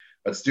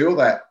but still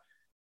that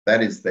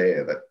is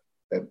there,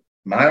 that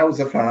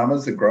males are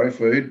farmers that grow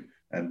food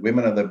and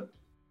women are the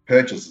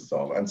purchasers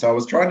of. And so I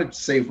was trying to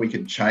see if we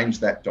could change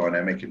that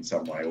dynamic in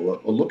some way, or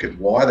look at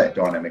why that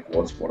dynamic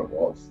was what it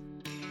was.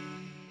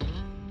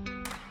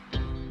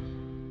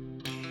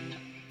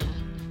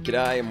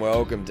 G'day and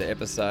welcome to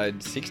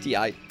episode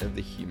 68 of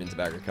the Humans of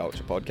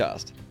Agriculture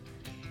podcast.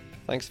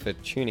 Thanks for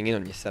tuning in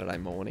on your Saturday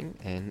morning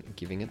and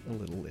giving it a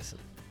little listen.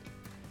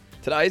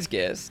 Today's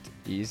guest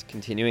is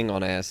continuing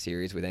on our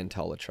series with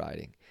Entola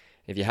Trading.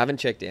 If you haven't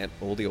checked out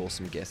all the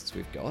awesome guests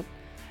we've got,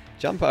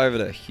 jump over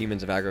to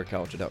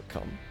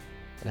humansofagriculture.com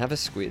and have a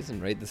squiz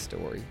and read the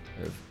story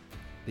of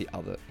the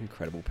other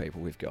incredible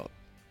people we've got.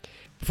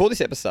 Before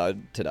this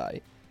episode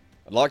today,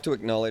 I'd like to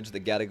acknowledge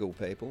the Gadigal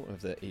people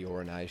of the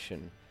Eora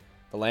Nation,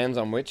 the lands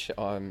on which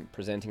I'm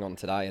presenting on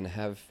today and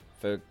have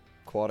for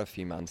quite a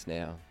few months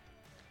now.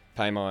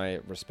 Pay my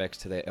respects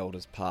to their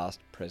elders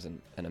past,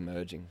 present and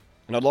emerging.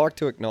 And I'd like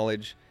to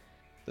acknowledge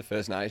the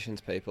First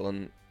Nations people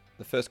and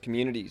the first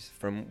communities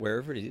from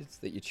wherever it is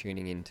that you're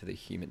tuning into the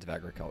Humans of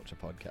Agriculture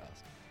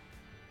podcast.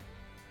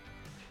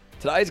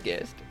 Today's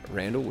guest,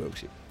 Randall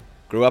Wilkshire,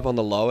 grew up on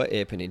the Lower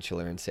Eyre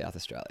Peninsula in South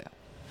Australia.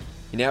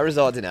 He now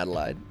resides in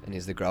Adelaide and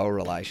is the Grower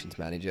Relations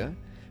Manager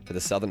for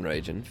the Southern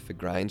Region for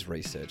Grains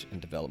Research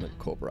and Development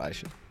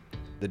Corporation,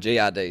 the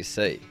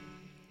GRDC.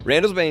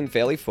 Randall's been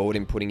fairly forward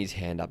in putting his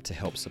hand up to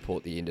help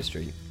support the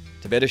industry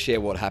to better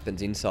share what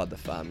happens inside the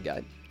farm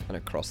gate and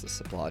across the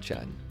supply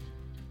chain.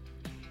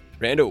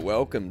 Randall,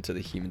 welcome to the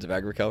Humans of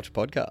Agriculture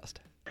podcast.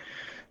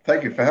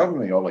 Thank you for having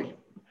me, Ollie.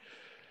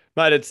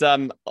 Mate, it's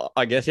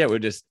I guess we're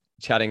just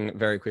chatting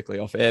very quickly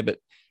off air, but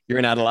you're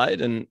in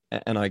Adelaide and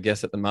I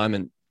guess at the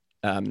moment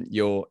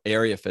your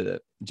area for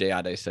the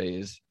GRDC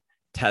is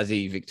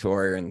Tassie,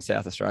 Victoria and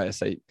South Australia.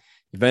 So you've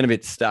been a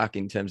bit stuck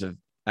in terms of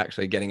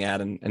actually getting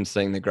out and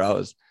seeing the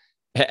growers.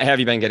 How have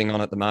you been getting on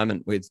at the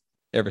moment with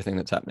everything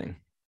that's happening?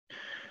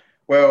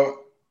 Well,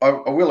 I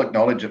will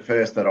acknowledge at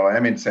first that I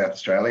am in South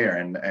Australia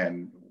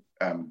and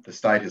the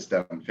state has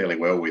done fairly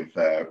well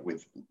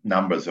with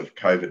numbers of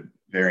COVID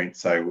variants.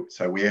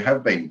 So we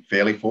have been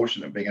fairly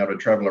fortunate being able to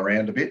travel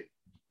around a bit.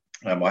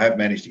 I have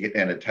managed to get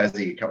down to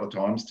Tassie a couple of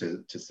times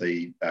to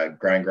see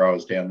grain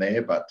growers down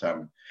there, but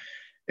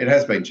it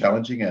has been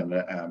challenging,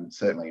 and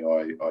certainly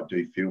I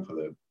do feel for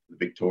the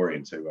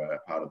Victorians who are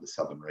part of the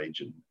southern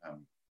region,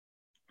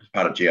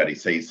 part of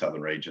GRDC's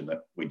southern region,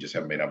 that we just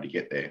haven't been able to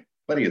get there.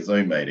 Plenty of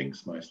Zoom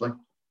meetings mostly.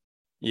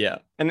 Yeah,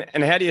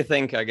 and how do you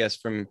think, I guess,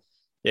 from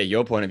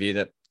your point of view,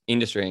 that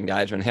industry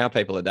engagement, how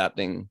people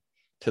adapting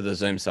to the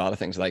Zoom side of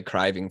things? Are they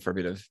craving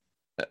for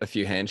a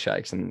few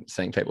handshakes and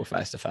seeing people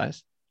face to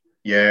face?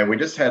 Yeah, we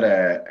just had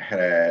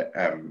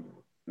a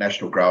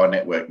National Grower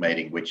Network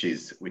meeting, which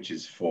is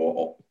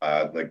for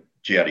the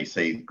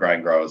GRDC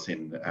grain growers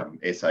in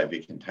SA,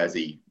 Vic and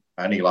Tassie,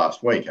 only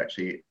last week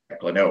actually at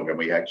Glenelg, and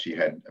we actually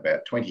had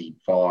about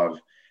 25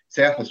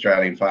 South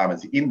Australian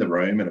farmers in the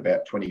room and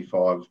about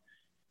 25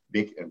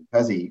 Vic and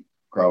Tassie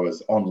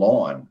growers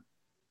online.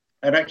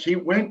 And actually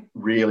it went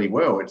really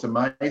well. It's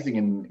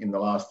amazing in the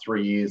last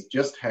 3 years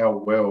just how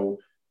well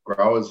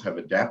growers have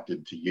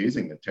adapted to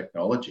using the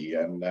technology,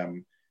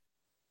 and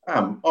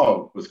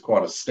I was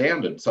quite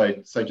astounded. So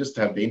just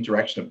to have the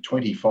interaction of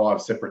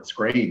 25 separate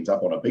screens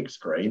up on a big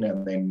screen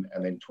and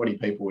then 20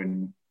 people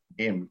in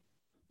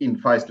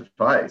face to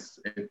face,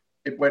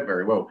 it went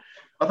very well.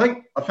 I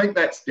think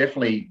that's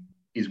definitely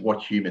is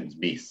what humans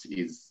miss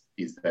is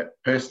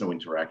that personal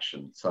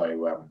interaction.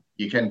 So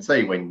you can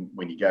see when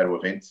you go to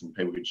events and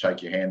people can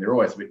shake your hand, they're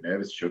always a bit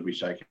nervous. Should we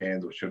shake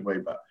hands or should we?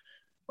 But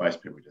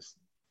most people just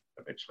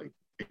eventually,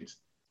 it's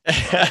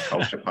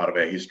culture, part of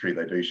our history.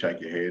 They do shake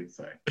your hand.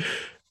 So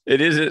it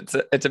is.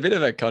 It's a bit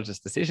of a conscious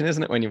decision,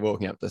 isn't it? When you're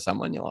walking up to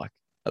someone, you're like,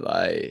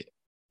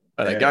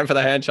 are they going for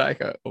the handshake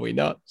or are we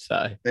not?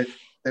 So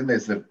then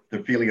there's the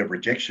feeling of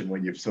rejection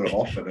when you've sort of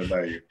offered and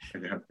they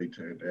have to be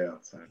turned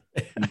out. So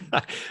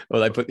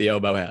well, they put the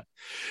elbow out.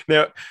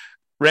 Now,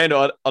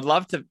 Randall, I'd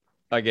love to,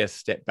 I guess,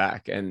 step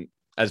back, and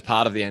as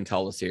part of the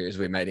Entola series,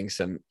 we're meeting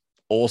some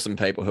awesome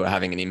people who are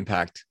having an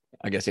impact,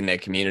 I guess, in their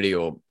community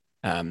or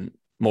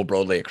more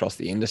broadly across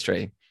the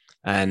industry,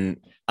 and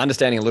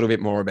understanding a little bit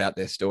more about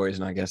their stories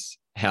and I guess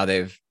how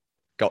they've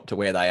got to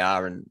where they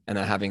are and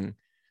are having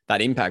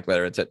that impact,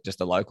 whether it's at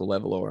just a local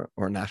level or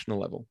a national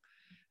level.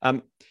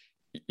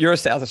 You're a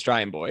South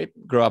Australian boy,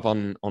 grew up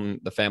on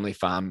the family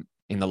farm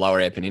in the Lower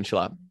Eyre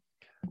Peninsula.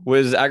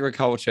 Was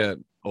agriculture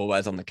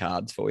always on the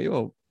cards for you,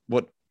 or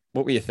what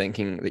were you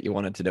thinking that you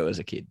wanted to do as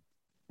a kid?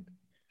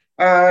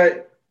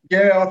 I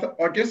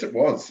guess it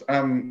was.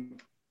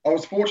 I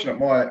was fortunate.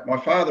 My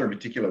father in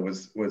particular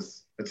was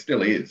it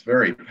still is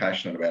very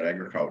passionate about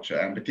agriculture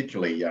and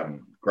particularly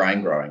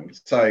grain growing.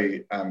 So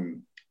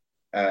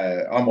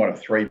I'm one of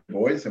three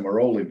boys, and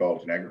we're all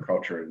involved in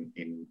agriculture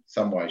in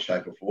some way,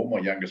 shape, or form. My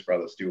youngest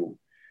brother still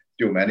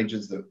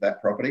manages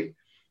that property.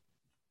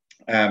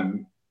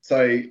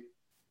 So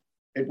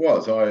it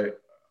was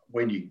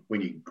when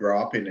you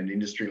grow up in an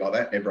industry like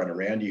that, and everyone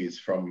around you is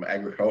from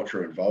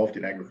agriculture, involved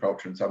in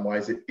agriculture in some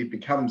ways, it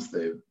becomes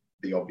the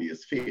the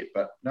obvious fit.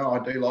 But no, I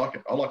do like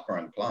it. I like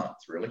growing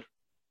plants, really.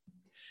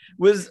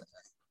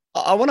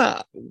 I want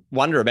to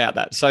wonder about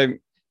that. So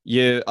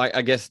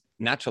I guess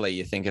naturally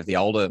you think of the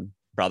older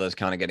brothers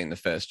kind of getting the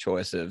first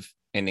choice of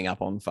ending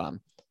up on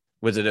farm.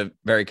 Was it a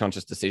very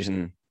conscious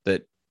decision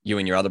that you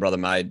and your other brother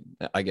made,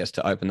 I guess,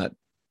 to open that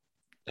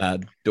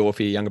door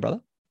for your younger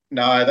brother?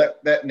 No,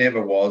 that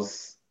never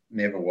was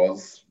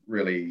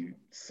really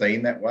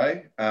seen that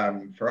way.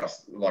 For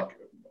us, like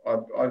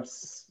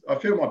I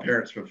feel my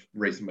parents were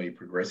reasonably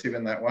progressive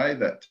in that way.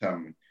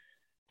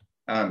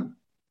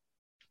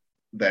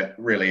 That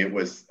really it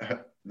was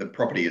the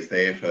property is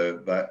there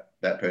for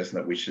that person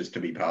that wishes to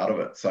be part of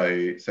it.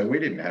 So we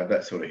didn't have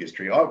that sort of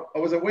history. I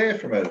was aware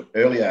from an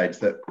early age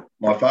that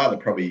my father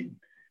probably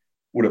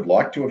would have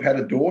liked to have had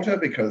a daughter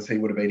because he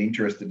would have been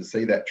interested to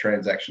see that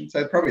transaction.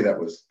 So probably that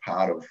was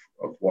part of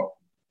what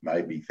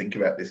made me think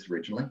about this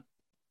originally.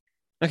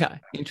 Okay,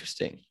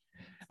 interesting.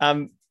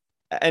 And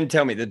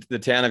tell me, the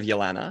town of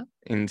Yalana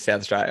in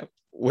South Australia,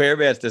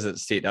 whereabouts does it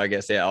sit? I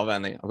guess, yeah, I've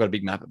got a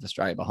big map of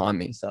Australia behind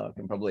me, so I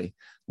can probably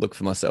look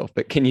for myself.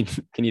 But can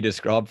you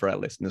describe for our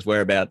listeners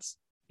whereabouts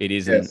it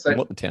is and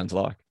what the town's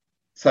like?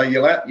 So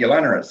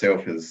Yalana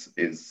itself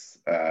is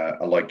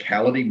a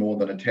locality more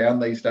than a town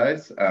these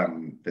days.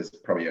 There's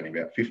probably only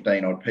about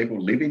 15 odd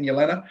people live in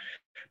Yalana,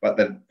 but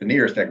the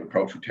nearest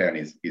agricultural town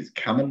is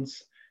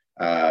Cummins.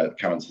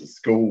 Cummins is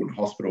school and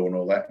hospital and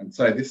all that. And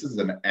so this is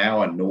an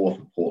hour north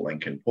of Port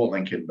Lincoln. Port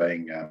Lincoln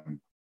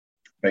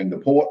being the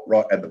port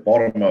right at the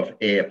bottom of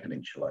Eyre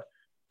Peninsula.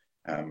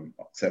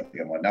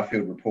 Certainly on my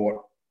Nuffield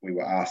report, we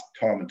were asked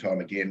time and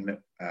time again,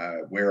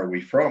 where are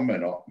we from?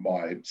 And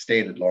my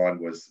standard line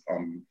was,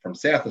 I'm from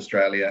South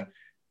Australia,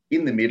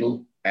 in the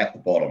middle, at the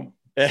bottom.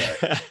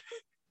 So,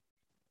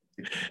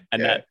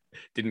 and that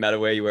didn't matter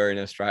where you were in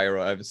Australia or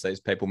overseas,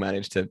 people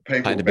managed to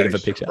paint a bit of a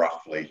picture.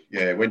 Roughly.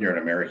 Yeah, when you're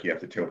in America, you have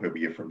to tell people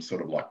you're from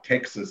sort of like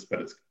Texas, but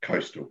it's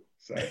coastal.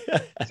 So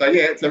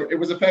yeah, it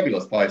was a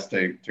fabulous place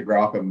to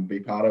grow up and be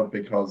part of,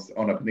 because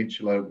on a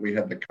peninsula, we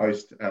had the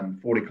coast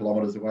 40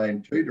 kilometres away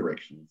in two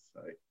directions.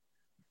 So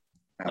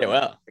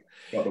wow.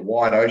 Got the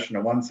wide ocean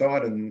on one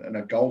side and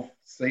a Gulf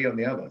Sea on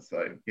the other.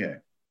 So, yeah.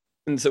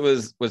 And so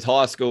was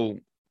high school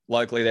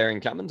locally there in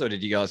Cummins, or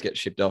did you guys get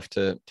shipped off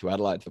to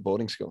Adelaide for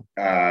boarding school?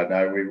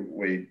 No,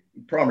 we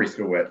primary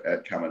school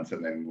at Cummins,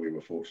 and then we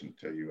were fortunate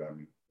to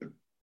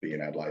be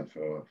in Adelaide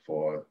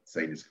for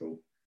senior school.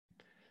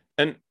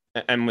 And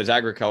was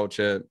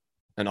agriculture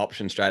an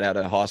option straight out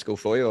of high school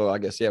for you? Or I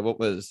guess, what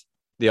was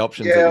the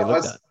options that you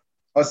looked at?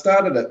 I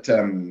started at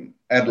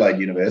Adelaide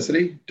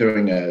University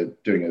doing a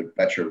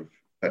Bachelor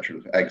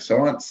of Ag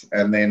Science,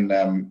 and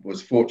then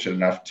was fortunate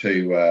enough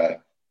to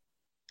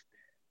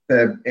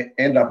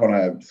end up on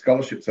a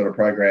scholarship sort of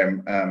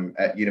program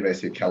at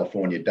University of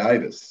California,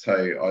 Davis. So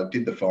I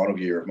did the final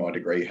year of my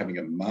degree having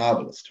a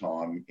marvellous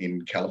time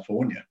in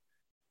California,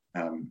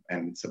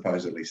 and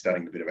supposedly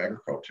studying a bit of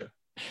agriculture.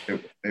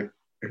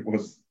 It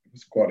was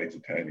quite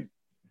entertaining.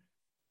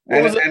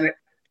 And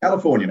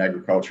Californian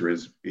agriculture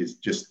is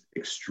just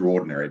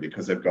extraordinary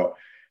because they've got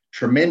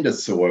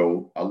tremendous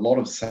soil, a lot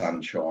of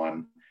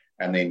sunshine,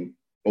 and then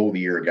all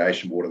the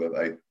irrigation water that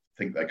they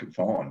think they could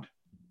find.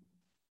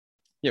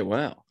 Yeah,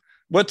 wow.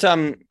 What how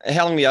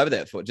long were you over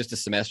there for? Just a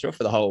semester or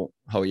for the whole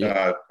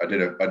year?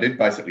 I did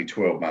basically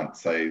 12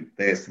 months. So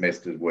their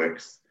semester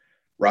works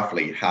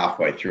roughly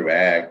halfway through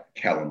our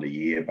calendar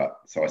year,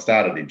 so I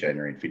started in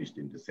January and finished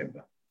in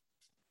December.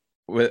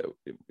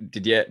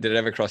 Did it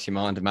ever cross your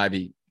mind to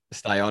maybe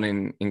stay on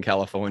in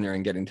California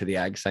and get into the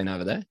ag scene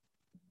over there?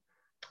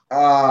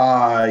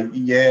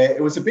 Yeah,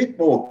 it was a bit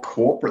more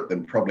corporate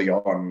than probably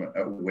I'm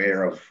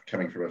aware of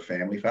coming from a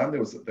family farm. There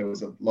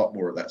was a lot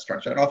more of that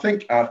structure. And I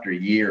think after a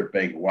year of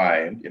being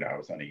away, and I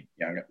was only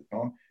young at the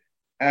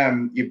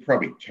time, you're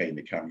probably keen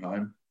to come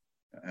home.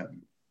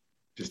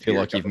 Just feel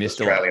like you've missed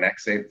Australian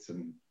accents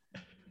and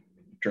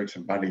drink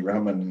some Bundy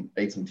rum and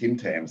eat some Tim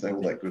Tams,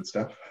 all that good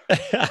stuff.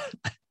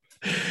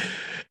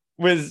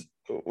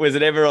 Was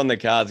it ever on the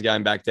cards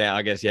going back down?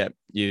 I guess,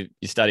 you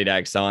studied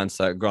ag science,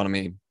 so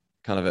agronomy,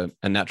 kind of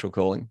a natural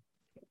calling.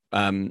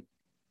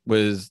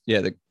 Was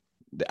the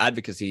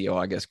advocacy, or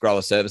I guess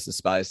grower services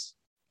space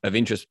of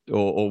interest,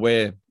 or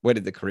where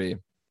did the career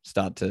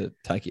start to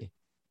take you?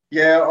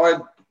 Yeah, I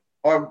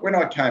when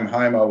I came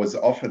home, I was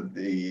offered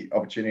the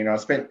opportunity, and I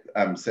spent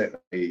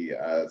certainly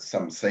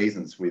some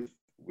seasons with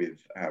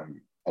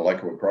a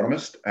local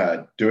agronomist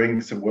doing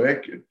some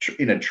work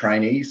in a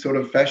trainee sort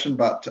of fashion.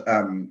 But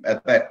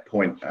at that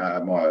point, I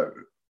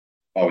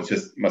was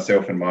just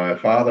myself and my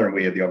father, and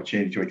we had the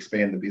opportunity to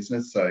expand the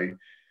business. So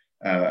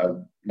a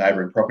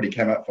neighbouring property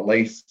came up for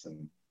lease,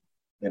 and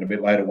then a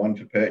bit later one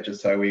for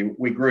purchase. So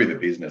we grew the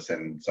business,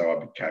 and so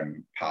I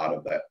became part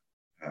of that.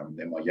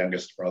 Then my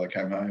youngest brother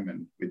came home,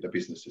 and the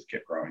business just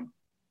kept growing.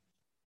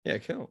 Yeah,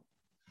 cool.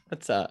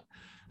 That's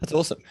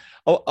awesome.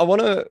 I want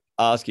to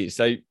ask you,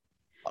 so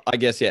I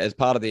guess, as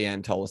part of the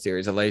Antola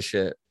series,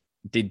 Alicia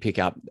did pick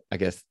up, I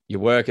guess, your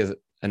work as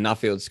a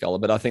Nuffield scholar,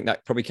 but I think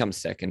that probably comes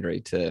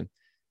secondary to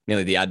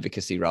nearly the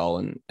advocacy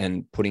role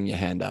and putting your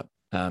hand up.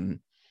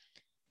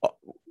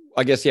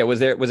 I guess, yeah, was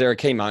there a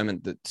key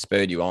moment that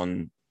spurred you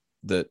on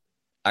that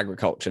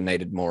agriculture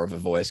needed more of a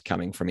voice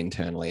coming from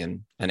internally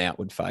and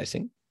outward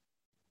facing?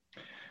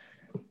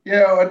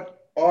 Yeah,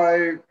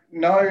 I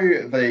know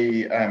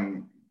the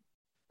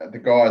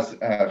guys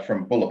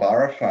from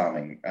Bullaburra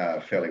farming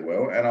fairly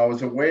well, and I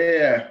was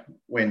aware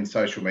when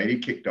social media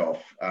kicked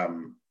off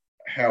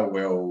how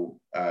well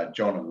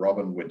John and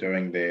Robin were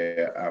doing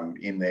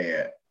in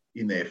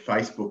their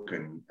Facebook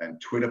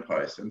and Twitter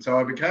posts, and so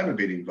I became a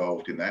bit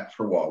involved in that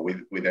for a while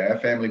with our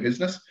family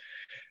business,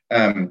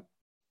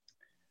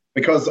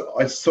 because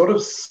I sort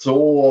of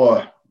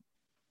saw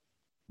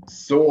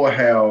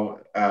how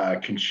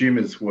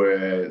consumers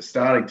were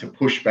starting to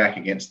push back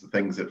against the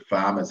things that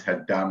farmers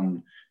had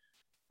done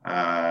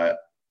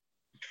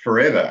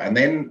forever. And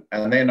then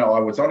I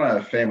was on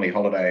a family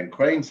holiday in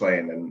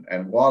Queensland,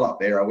 and while up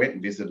there, I went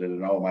and visited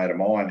an old mate of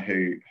mine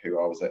who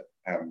I was at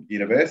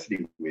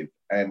university with,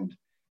 and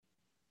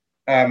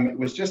it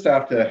was just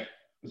after,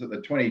 was it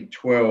the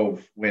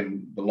 2012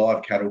 when the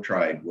live cattle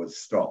trade was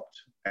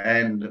stopped,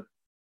 and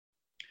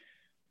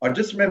I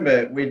just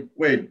remember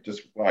I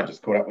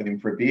just caught up with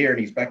him for a beer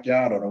in his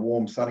backyard on a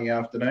warm sunny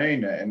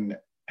afternoon, and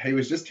he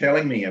was just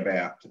telling me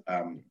about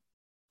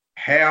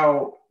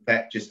how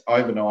that just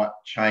overnight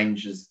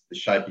changes the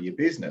shape of your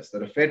business.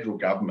 That a federal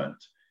government,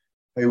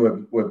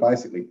 who were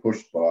basically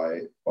pushed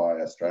by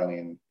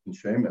Australian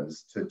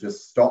consumers to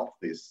just stop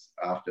this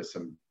after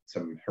some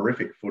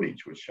horrific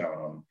footage was shown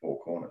on Four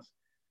Corners,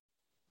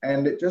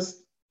 and it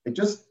just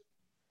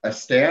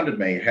astounded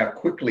me how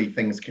quickly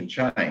things can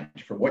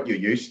change from what you're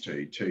used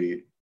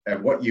to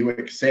what you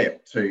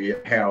accept to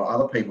how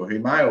other people who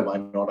may or may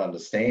not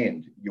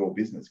understand your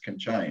business can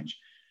change.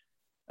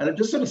 And it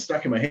just sort of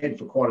stuck in my head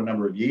for quite a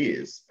number of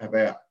years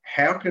about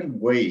how can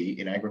we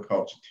in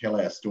agriculture tell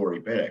our story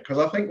better? Because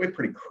I think we're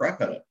pretty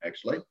crap at it,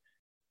 actually.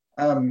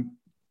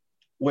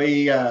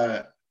 We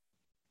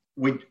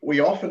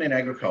often in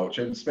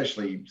agriculture, and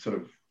especially sort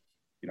of,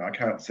 I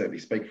can't certainly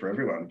speak for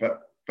everyone,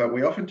 but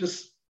we often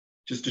just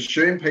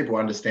assume people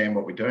understand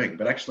what we're doing.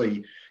 But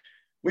actually,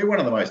 we're one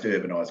of the most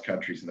urbanised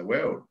countries in the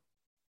world.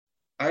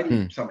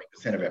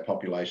 80-something% of our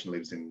population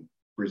lives in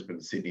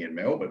Brisbane, Sydney and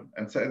Melbourne.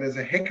 And so there's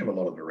a heck of a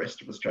lot of the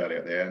rest of Australia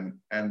out there.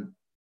 And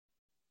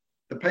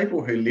the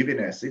people who live in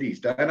our cities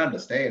don't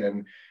understand.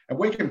 And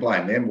we can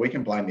blame them. We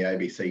can blame the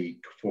ABC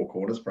Four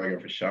Corners program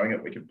for showing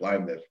it. We can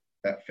blame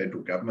that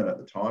federal government at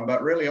the time.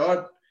 But really,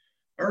 I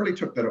really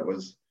took that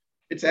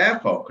it's our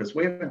fault because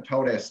we haven't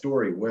told our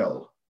story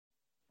well.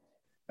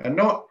 And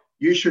not,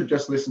 you should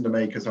just listen to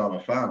me because I'm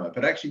a farmer,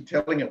 but actually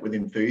telling it with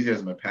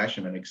enthusiasm and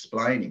passion and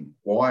explaining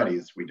why it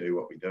is we do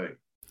what we do.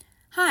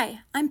 Hi,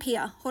 I'm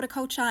Pia,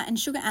 horticulture and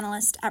sugar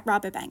analyst at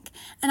Rabobank,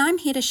 and I'm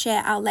here to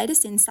share our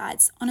latest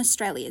insights on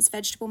Australia's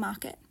vegetable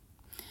market.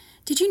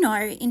 Did you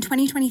know in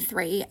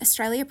 2023,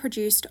 Australia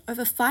produced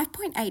over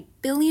 $5.8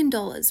 billion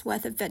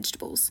worth of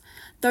vegetables,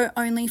 though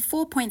only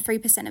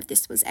 4.3% of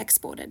this was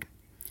exported?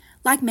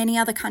 Like many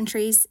other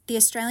countries, the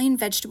Australian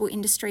vegetable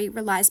industry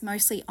relies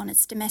mostly on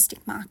its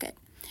domestic market.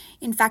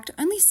 In fact,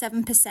 only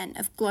 7%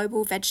 of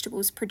global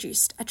vegetables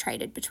produced are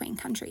traded between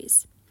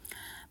countries.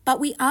 But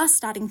we are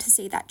starting to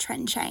see that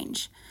trend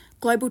change.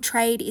 Global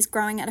trade is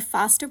growing at a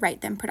faster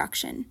rate than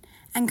production,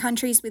 and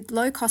countries with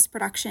low-cost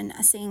production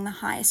are seeing the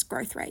highest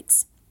growth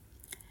rates.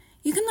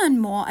 You can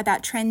learn more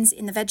about trends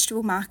in the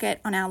vegetable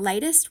market on our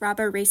latest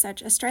Rabo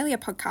Research Australia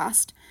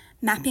podcast,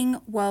 Mapping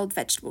World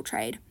Vegetable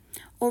Trade,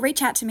 or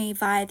reach out to me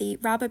via the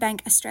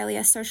Rabobank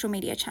Australia social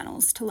media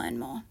channels to learn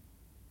more.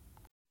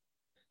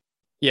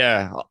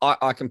 Yeah,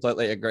 I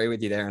completely agree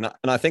with you there. And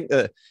I think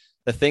the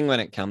thing when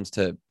it comes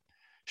to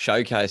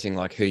showcasing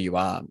like who you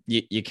are,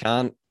 you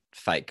can't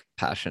fake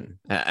passion.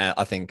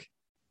 I think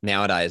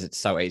nowadays it's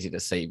so easy to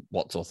see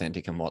what's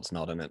authentic and what's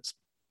not, and it's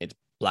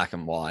black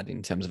and white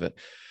in terms of it.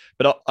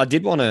 But I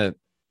did want to,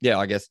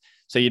 I guess,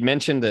 so you'd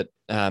mentioned that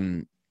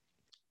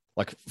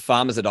like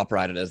farmers had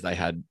operated as they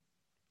had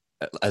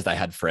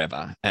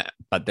forever,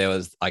 but there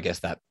was, I guess,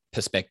 that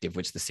perspective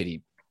which the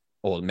city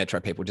or the metro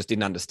people just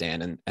didn't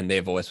understand, and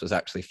their voice was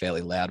actually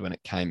fairly loud when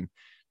it came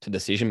to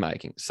decision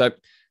making. So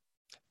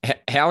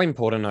how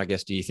important, I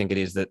guess, do you think it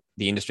is that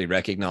the industry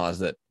recognise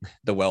that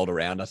the world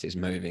around us is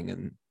moving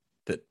and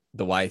that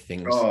the way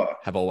things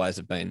have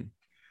always been?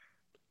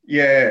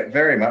 Yeah,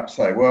 very much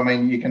so. Well, I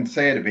mean, you can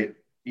see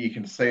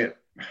it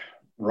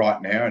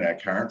right now in our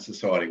current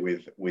society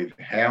with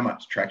how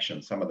much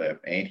traction some of the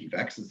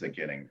anti-vaxxers are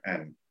getting.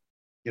 And,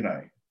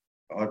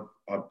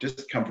 I've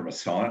just come from a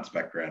science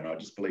background. I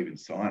just believe in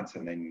science,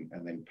 and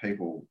then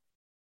people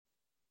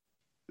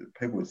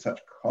with such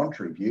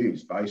contrary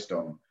views based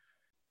on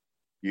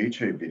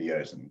YouTube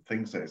videos and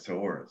things they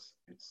saw.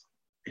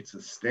 It's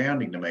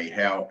astounding to me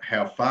how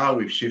far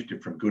we've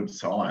shifted from good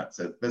science.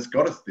 That's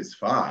got us this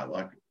far.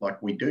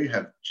 Like we do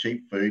have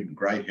cheap food and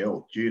great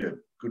health due to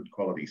good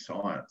quality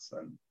science.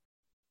 And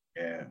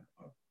yeah,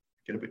 I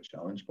get a bit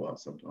challenged by it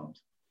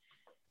sometimes.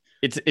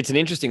 It's an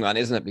interesting one,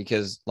 isn't it?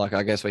 Because like,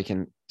 I guess we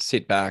can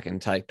sit back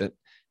and take the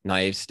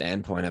naive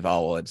standpoint of,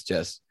 it's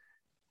just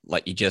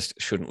like, you just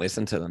shouldn't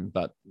listen to them,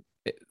 but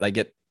they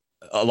get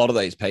a lot of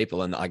these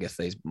people, and I guess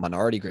these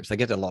minority groups, they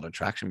get a lot of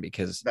traction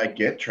because they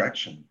get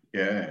traction.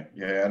 Yeah.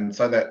 And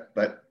so that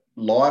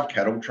live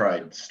cattle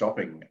trade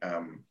stopping,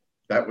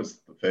 that was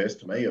the first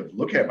to me of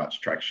look how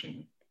much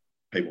traction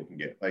people can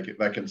get.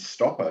 They can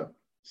stop a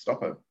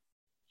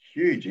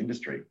huge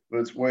industry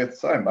that's worth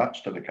so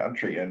much to the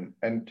country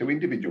and to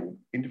individual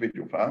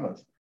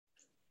farmers.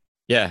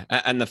 Yeah,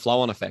 and the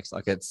flow-on effects,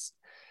 like I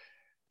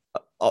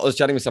was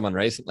chatting with someone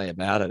recently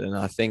about it, and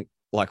I think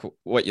like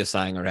what you're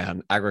saying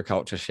around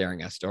agriculture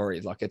sharing our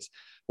stories, like it's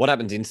what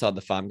happens inside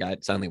the farm gate.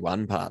 It's only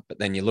one part, but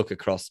then you look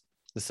across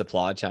the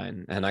supply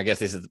chain, and I guess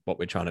this is what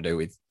we're trying to do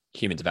with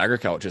Humans of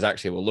Agriculture is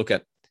actually we'll look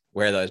at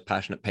where those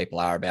passionate people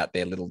are about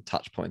their little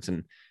touch points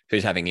and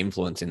who's having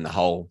influence in the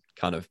whole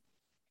kind of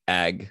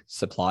ag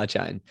supply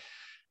chain.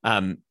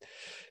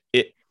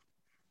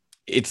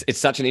 It's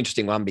such an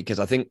interesting one because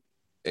I think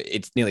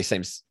it nearly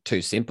seems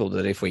too simple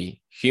that if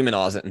we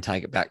humanize it and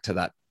take it back to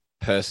that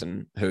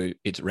person who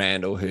it's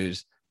Randall,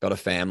 who's got a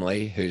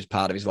family, who's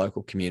part of his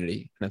local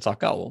community. And it's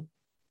like, oh, well,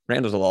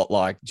 Randall's a lot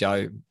like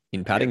Joe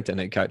in Paddington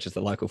who coaches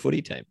the local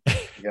footy team.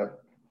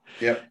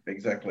 Yep,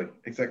 exactly.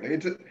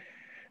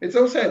 It's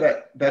also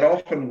that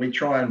often we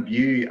try and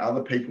view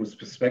other people's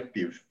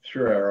perspective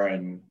through our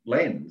own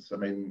lens. I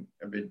mean,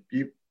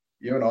 you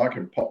and I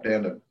can pop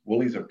down to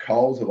Woolies or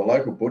Coles or the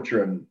local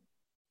butcher and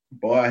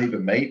buy a heap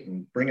of meat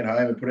and bring it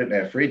home and put it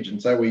in our fridge.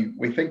 And so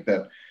we think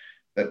that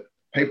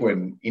people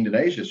in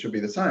Indonesia should be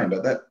the same.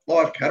 But that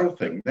live cattle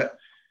thing, that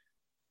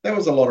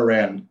was a lot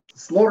around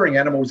slaughtering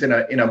animals in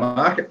a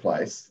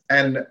marketplace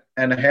and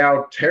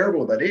how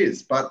terrible that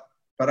is. But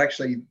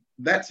actually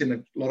that's in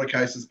a lot of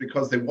cases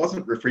because there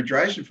wasn't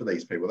refrigeration for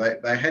these people.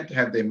 They had to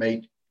have their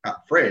meat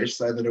cut fresh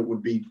so that it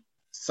would be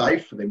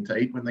safe for them to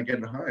eat when they get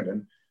it home.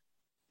 And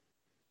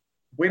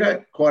we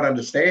don't quite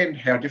understand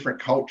how different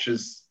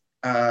cultures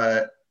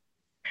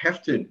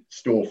have to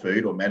store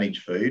food or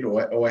manage food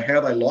or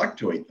how they like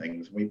to eat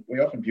things. We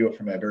often view it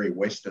from our very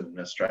Western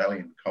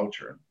Australian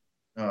culture.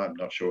 And I'm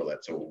not sure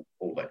that's all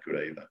that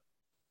good either.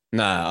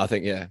 No, I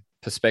think,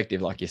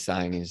 perspective, like you're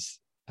saying, is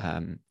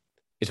one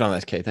of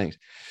those key things.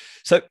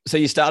 So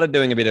you started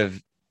doing a bit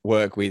of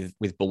work with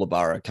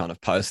Bullabura kind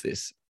of post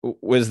this.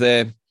 Was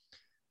there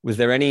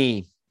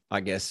any,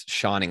 I guess,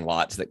 shining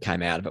lights that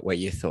came out of it where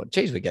you thought,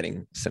 geez, we're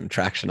getting some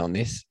traction on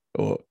this,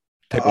 or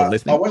people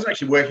listening? I wasn't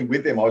actually working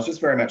with them. I was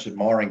just very much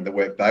admiring the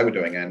work they were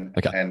doing and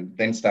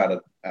then started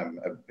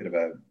a bit of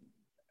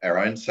our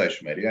own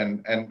social media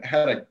and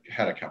had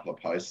a couple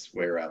of posts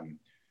where I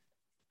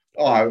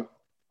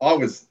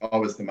was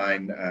the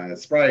main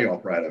spray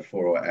operator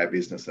for our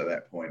business at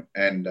that point,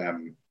 and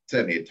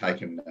certainly had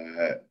taken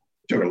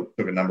took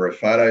a number of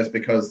photos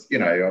because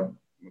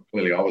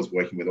clearly I was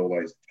working with all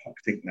those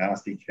toxic,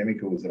 nasty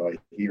chemicals that I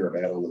hear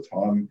about all the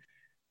time,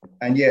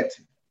 and yet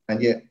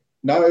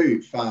no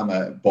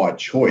farmer by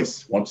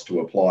choice wants to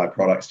apply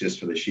products just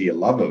for the sheer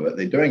love of it.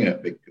 They're doing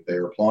it because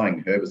they're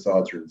applying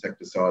herbicides or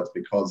insecticides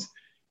because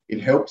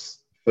it helps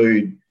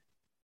food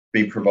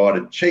be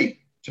provided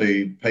cheap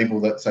to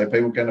people so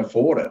people can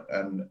afford it.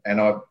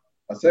 And I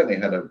certainly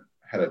had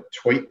a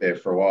tweet there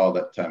for a while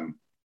that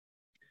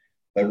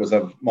there was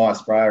my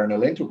sprayer in a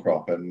lentil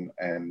crop and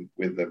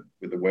with the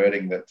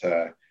wording that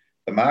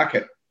the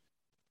market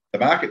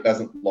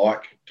doesn't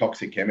like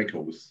toxic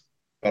chemicals,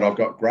 but I've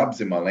got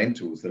grubs in my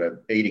lentils that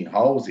are eating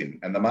holes in,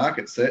 and the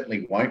market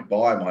certainly won't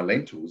buy my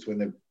lentils when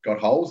they've got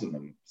holes in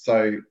them.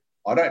 So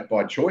I don't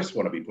by choice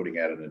want to be putting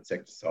out an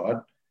insecticide,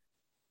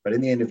 but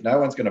in the end, if no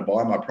one's going to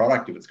buy my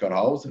product if it's got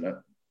holes in it,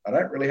 I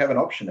don't really have an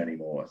option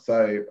anymore.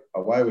 So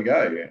away we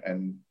go,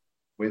 and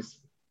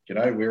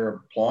we're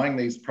applying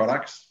these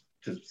products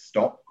to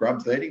stop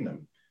grubs eating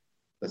them,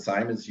 the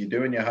same as you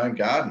do in your home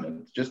garden.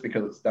 And just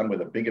because it's done with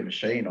a bigger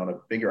machine on a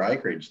bigger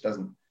acreage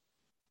doesn't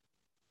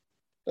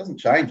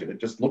change it. It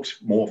just looks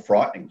more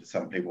frightening to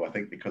some people, I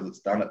think, because it's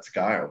done at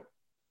scale.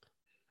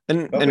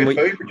 But we're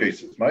food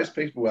producers. Most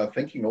people are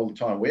thinking all the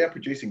time, we are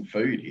producing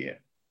food here.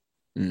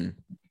 Mm.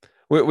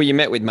 Were you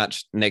met with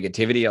much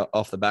negativity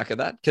off the back of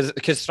that?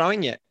 Because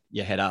throwing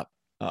your head up,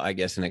 I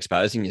guess, and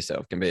exposing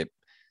yourself can be a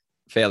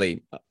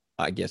fairly,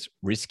 I guess,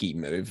 risky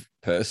move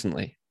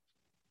personally.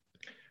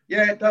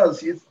 Yeah, it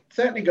does. You've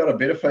certainly got a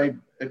bit of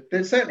feedback.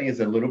 There certainly is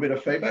a little bit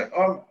of feedback.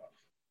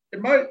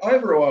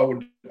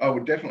 Overall, I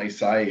would definitely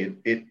say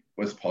it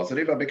was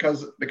positive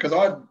because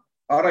I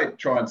don't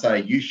try and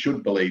say you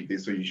should believe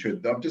this or you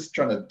should. I'm just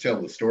trying to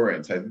tell the story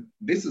and say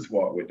this is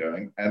what we're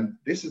doing and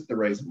this is the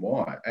reason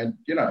why. And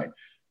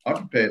I'm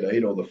prepared to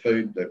eat all the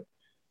food that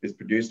is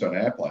produced on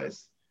our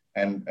place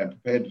and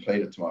prepared to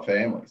feed it to my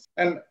families.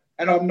 And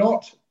I'm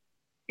not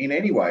in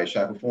any way,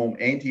 shape or form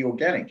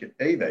anti-organic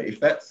either. If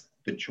that's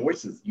the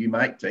choices you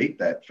make to eat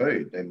that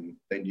food, then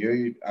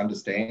you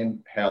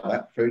understand how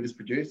that food is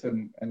produced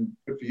and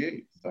good for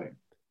you. So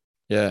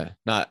yeah,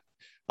 no,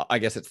 I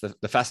guess it's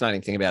the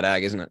fascinating thing about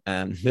ag, isn't it?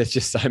 There's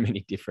just so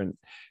many different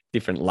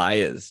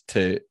layers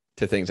to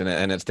things,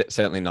 and it's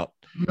certainly not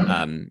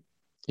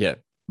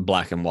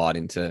black and white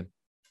into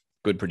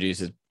good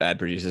producers, bad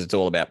producers. It's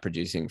all about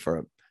producing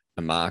for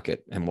a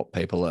market and what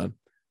people are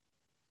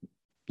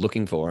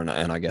looking for, and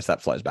I guess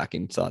that flows back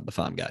inside the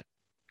farm gate.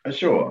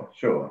 Sure,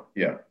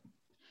 yeah.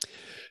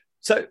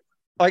 So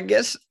I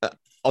guess I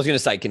was going to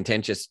say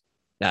contentious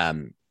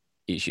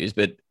issues,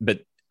 but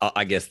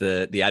I guess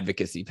the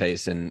advocacy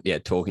piece and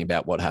talking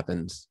about what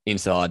happens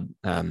inside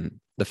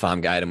the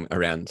farm gate and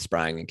around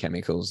spraying and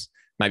chemicals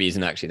maybe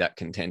isn't actually that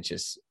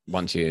contentious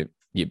once you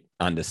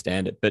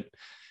understand it. But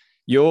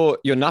your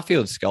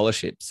Nuffield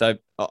scholarship. So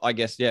I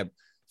guess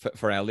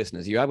for our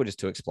listeners, are you able just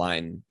to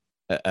explain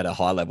at a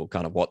high level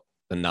kind of what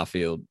the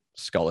Nuffield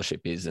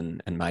scholarship is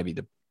and maybe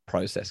the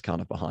process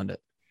kind of behind it?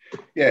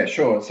 Yeah,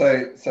 sure.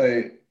 So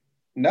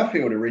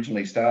Nuffield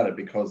originally started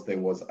because there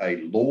was a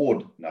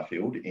Lord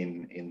Nuffield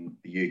in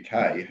the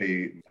UK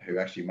who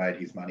actually made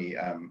his money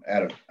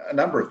out of a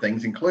number of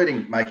things,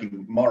 including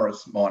making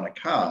Morris Minor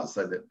cars.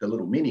 So that the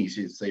little minis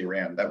you see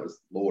around, that was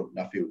Lord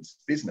Nuffield's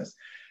business.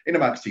 In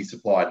amongst, he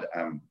supplied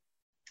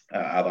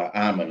other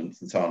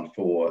armaments and so on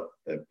for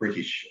the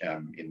British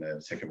in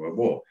the Second World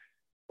War.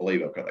 I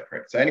believe I've got that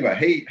correct. So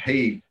anyway,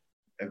 he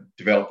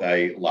developed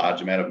a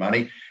large amount of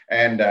money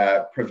and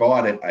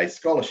provided a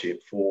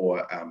scholarship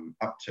for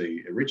up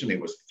to, originally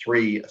it was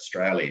 3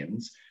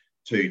 Australians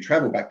to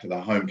travel back to the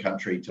home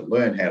country to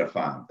learn how to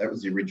farm. That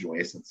was the original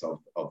essence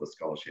of the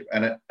scholarship.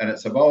 And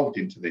it's evolved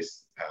into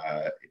this,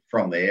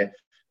 from there,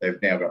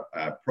 they've now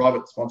got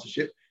private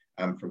sponsorship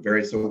from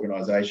various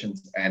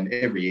organisations, and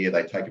every year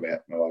they take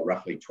about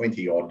roughly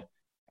 20 odd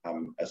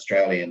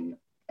Australian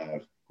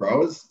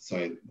growers.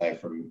 So they're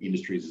from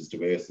industries as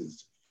diverse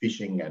as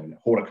fishing and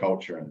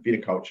horticulture and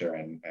viticulture,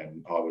 and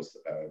I was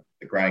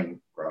the grain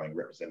growing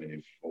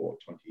representative for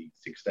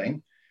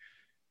 2016.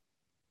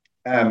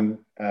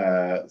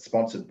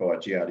 Sponsored by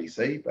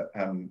GRDC, but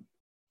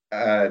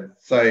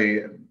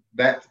so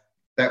that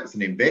was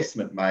an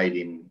investment made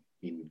in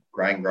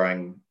grain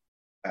growing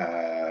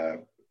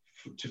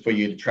for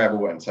you to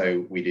travel, and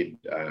so we did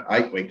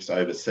 8 weeks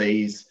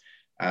overseas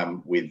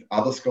with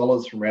other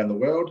scholars from around the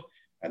world.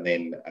 And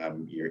then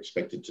you're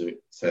expected to,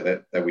 so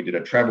that we did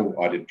a travel.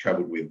 I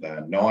traveled with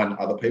 9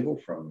 other people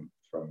from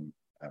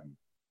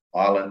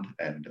Ireland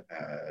and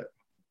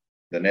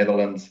the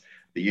Netherlands,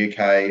 the UK,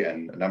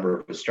 and a number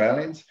of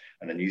Australians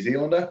and a New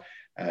Zealander.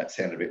 It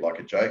sounded a bit like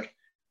a joke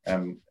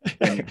when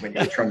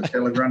you're trying to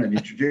tell everyone and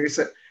introduce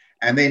it.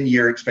 And then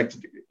you're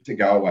expected to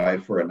go away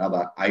for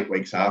another 8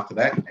 weeks after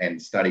that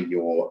and study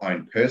your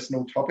own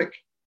personal topic,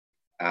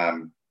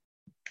 and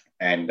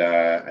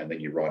then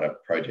you write a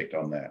project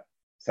on that.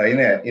 So in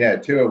our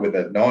tour with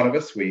the 9 of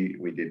us, we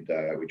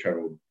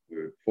travelled. We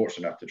were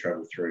fortunate enough to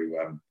travel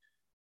through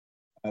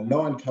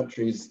 9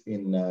 countries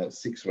in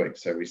 6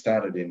 weeks. So we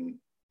started in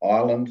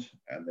Ireland,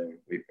 and then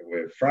we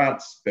were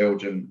France,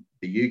 Belgium,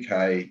 the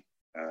UK,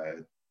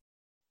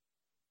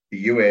 the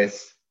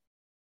US,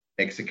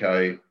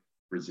 Mexico,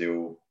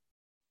 Brazil,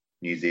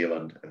 New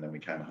Zealand, and then we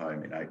came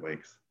home in 8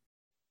 weeks.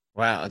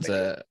 Wow, it's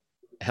a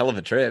hell of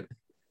a trip.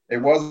 It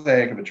was a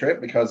heck of a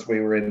trip because we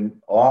were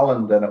in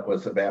Ireland and it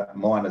was about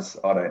minus,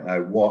 I don't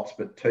know what,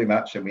 but too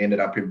much. And we ended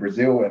up in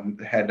Brazil and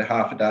had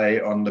half a day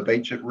on the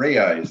beach at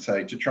Rio.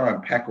 So to try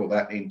and pack all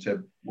that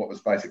into what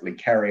was basically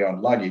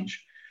carry-on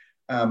luggage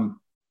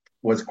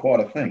was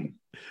quite a thing.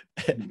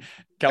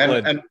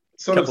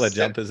 couple of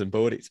jumpers and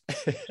boardies.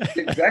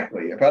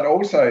 Exactly, but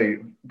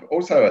also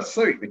a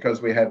suit, because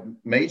we had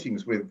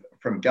meetings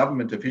from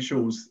government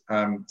officials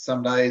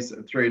some days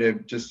through to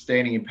just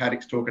standing in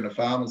paddocks talking to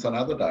farmers on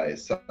other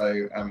days. So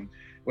it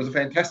was a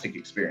fantastic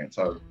experience.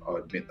 I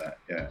admit that.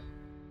 Yeah.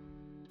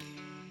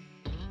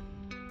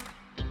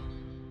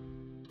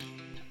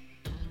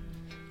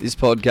 This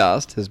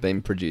podcast has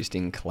been produced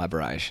in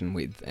collaboration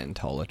with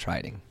Antola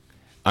Trading.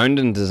 Owned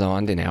and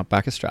designed in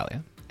Outback,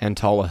 Australia,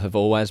 Antola have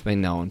always been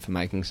known for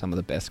making some of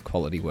the best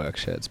quality work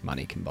shirts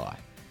money can buy.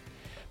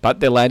 But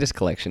their latest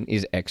collection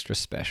is extra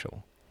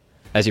special.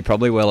 As you're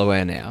probably well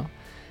aware now,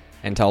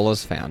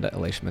 Antola's founder,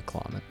 Alicia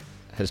McClimate,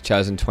 has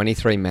chosen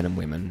 23 men and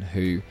women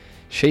who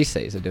she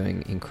sees are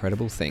doing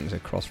incredible things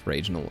across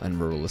regional and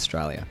rural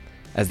Australia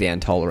as the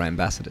Antola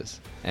ambassadors.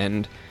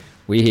 And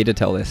we're here to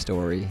tell their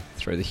story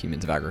through the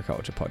Humans of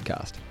Agriculture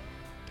podcast.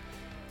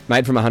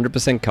 Made from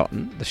 100%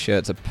 cotton, the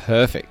shirts are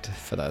perfect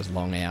for those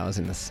long hours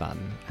in the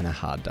sun and a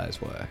hard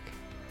day's work.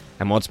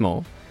 And what's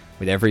more,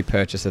 with every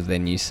purchase of their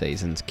new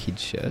season's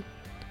kids shirt,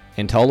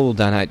 Antola will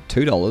donate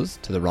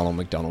 $2 to the Ronald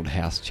McDonald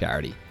House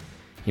charity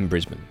in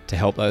Brisbane to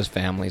help those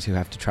families who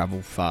have to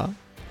travel far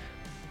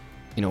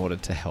in order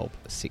to help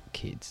sick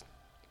kids.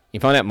 You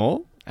can find out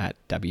more at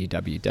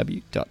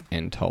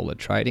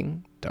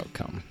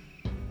www.antolatrading.com.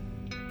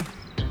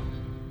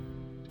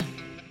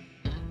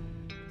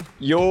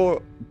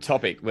 Your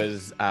topic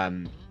was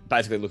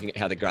basically looking at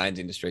how the grains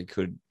industry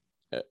could,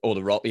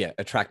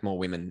 attract more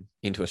women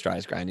into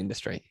Australia's grain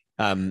industry.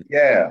 Tell me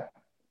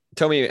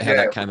how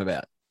that came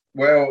about.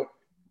 Well,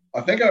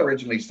 I think I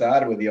originally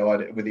started with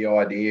the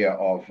idea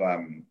of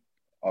how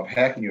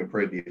can you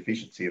improve the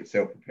efficiency of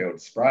self-propelled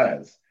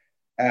sprayers.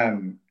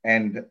 And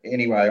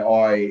anyway,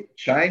 I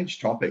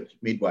changed topic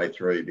midway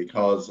through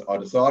because I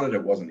decided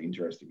it wasn't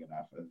interesting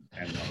enough, and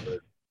I learned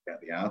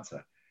about the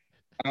answer.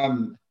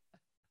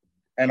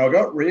 I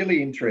got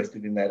really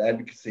interested in that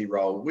advocacy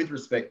role with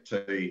respect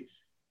to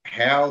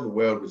how the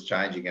world was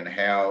changing and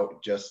how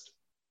just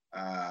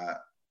a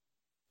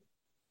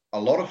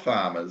lot of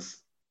farmers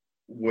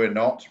were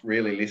not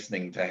really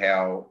listening to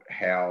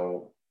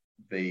how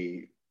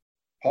the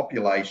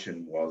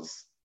population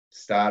was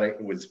starting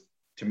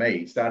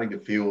to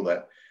feel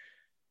that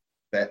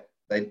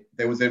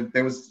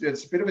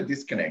it's a bit of a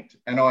disconnect.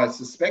 And I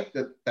suspect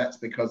that that's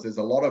because there's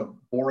a lot of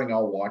boring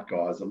old white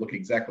guys that look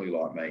exactly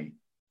like me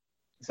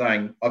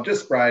saying, I've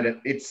just sprayed it,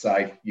 it's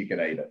safe, you can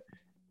eat it.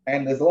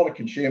 And there's a lot of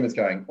consumers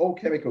going, all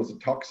chemicals are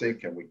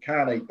toxic and we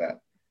can't eat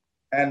that.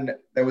 And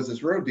there was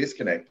this real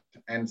disconnect.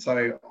 And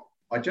so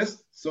I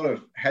just sort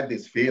of had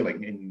this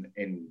feeling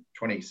in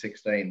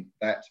 2016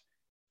 that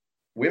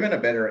women are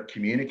better at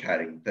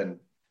communicating than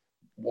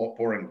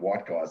boring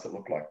white guys that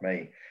look like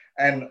me.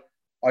 And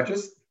I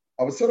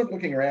was sort of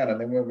looking around, and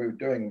then when we were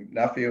doing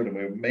Nuffield and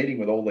we were meeting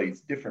with all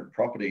these different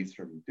properties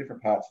from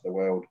different parts of the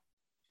world,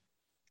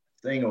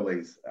 seeing all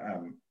these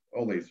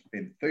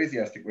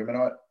enthusiastic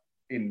women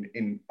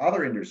in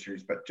other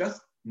industries, but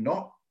just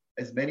not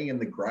as many in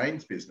the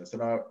grains business.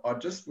 And I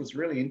just was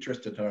really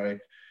interested to know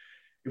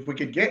if we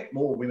could get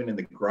more women in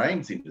the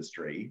grains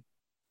industry,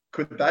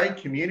 could they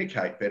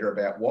communicate better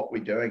about what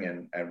we're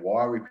doing and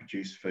why we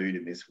produce food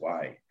in this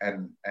way,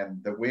 and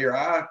that we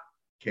are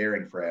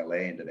caring for our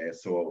land and our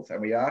soils, and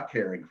we are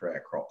caring for our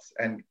crops,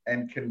 and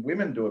can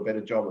women do a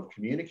better job of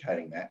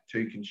communicating that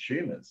to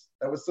consumers?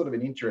 That was sort of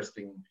an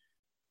interesting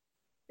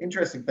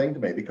thing to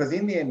me, because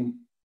in the end,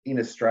 in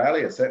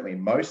Australia, certainly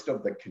most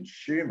of the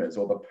consumers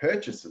or the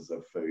purchasers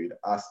of food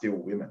are still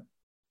women,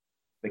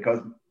 because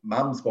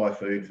mums buy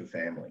food for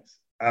families.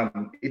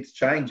 It's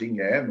changing,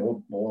 yeah,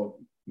 more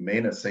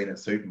men are seen at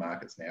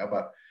supermarkets now,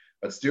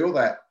 but still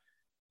that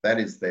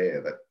is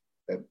there,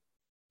 that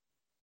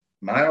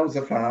males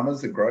are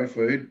farmers that grow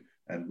food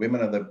and women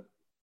are the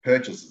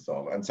purchasers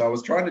of. And so I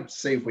was trying to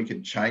see if we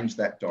could change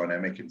that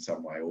dynamic in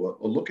some way, or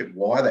look at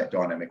why that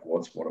dynamic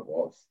was what it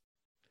was.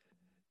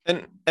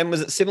 And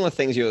was it similar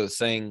things you were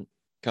seeing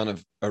kind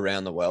of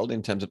around the world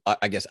in terms of,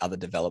 I guess, other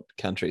developed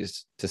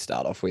countries to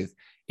start off with,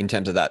 in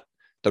terms of that,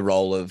 the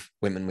role of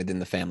women within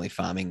the family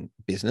farming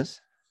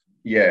business?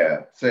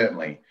 Yeah,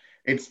 certainly.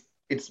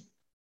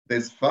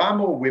 There's far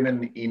more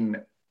women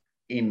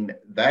in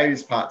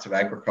those parts of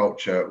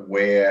agriculture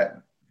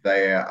where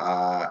there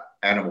are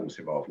animals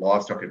involved,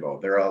 livestock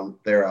involved. There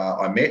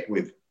are. I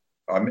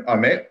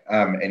met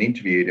and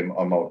interviewed him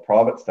on my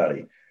private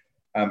study,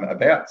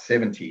 about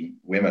 70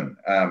 women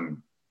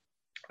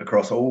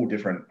across all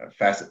different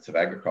facets of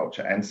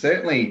agriculture. And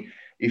certainly,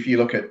 if you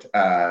look at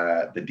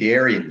the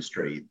dairy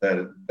industry,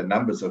 the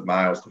numbers of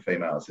males to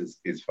females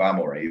is far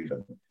more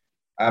even.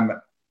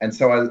 And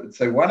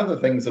so one of the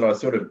things that I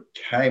sort of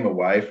came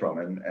away from,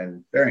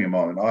 and bearing in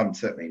mind, I'm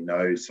certainly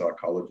no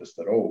psychologist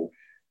at all,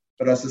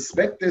 but I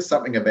suspect there's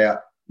something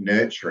about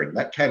nurturing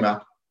that came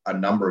up a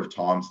number of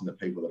times in the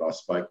people that I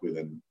spoke with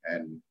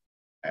and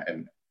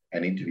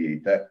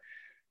interviewed, that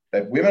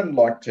women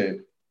like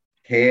to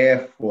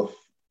care for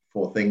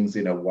things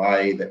in a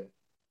way that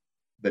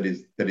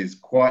is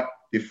quite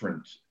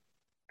different,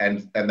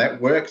 and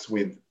that works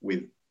with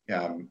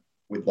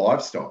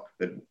livestock,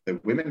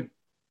 that women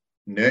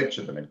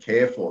nurture them and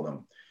care for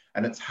them.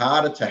 And it's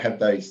harder to have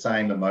those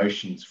same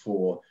emotions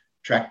for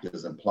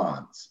tractors and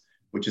plants,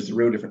 which is a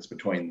real difference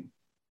between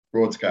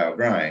broad scale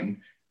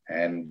grain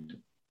and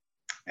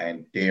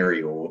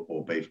dairy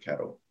or beef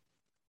cattle.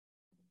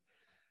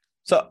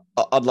 So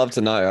I'd love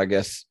to know, I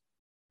guess,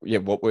 yeah,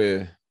 what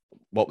were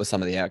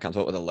some of the outcomes?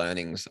 What were the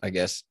learnings, I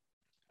guess,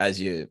 as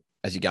you're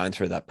going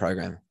through that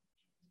program?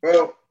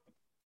 Well,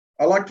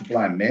 I like to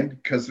blame men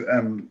because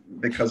I'm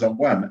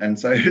one, and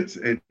so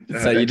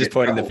so you're just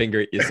pointing the finger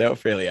at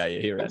yourself, really, are you?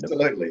 Here,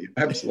 absolutely.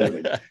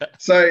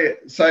 So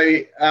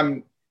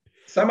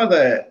some of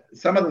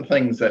the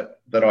things that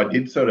I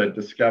did sort of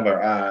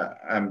discover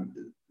are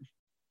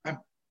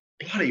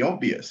bloody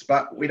obvious,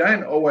 but we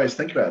don't always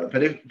think about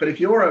it. But if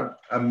you're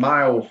a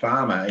male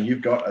farmer and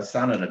you've got a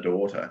son and a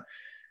daughter,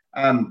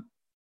 and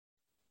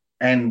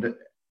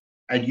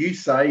you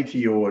say to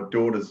your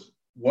daughters,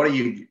 what are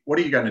you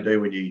going to do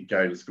when you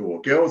go to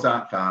school? Girls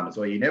aren't farmers,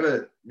 or they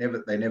never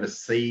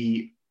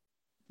see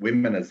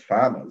women as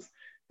farmers,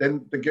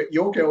 then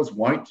your girls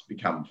won't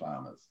become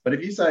farmers. But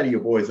if you say to your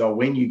boys, oh,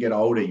 when you get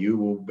older, you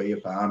will be a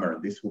farmer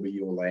and this will be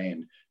your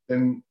land,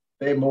 then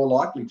they're more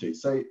likely to.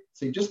 So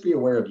just be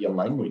aware of your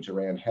language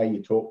around how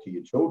you talk to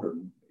your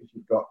children if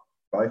you've got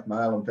both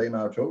male and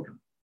female children.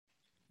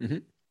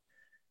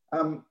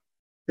 Mm-hmm.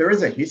 There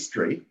is a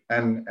history,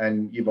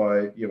 and you've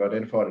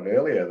identified it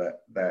earlier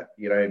that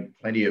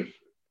plenty of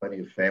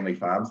family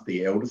farms,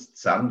 the eldest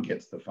son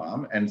gets the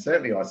farm, and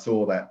certainly I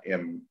saw that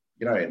in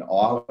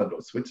Ireland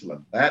or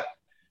Switzerland, that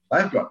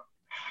they've got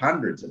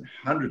hundreds and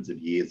hundreds of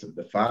years of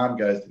the farm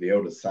goes to the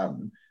eldest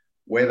son,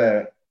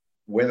 whether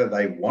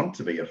they want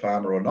to be a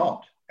farmer or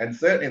not. And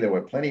certainly there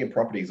were plenty of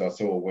properties I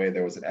saw where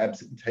there was an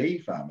absentee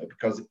farmer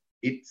because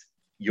it's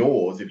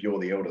yours if you're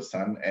the eldest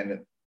son, and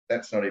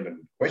that's not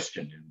even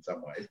questioned in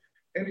some ways.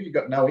 if you've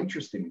got no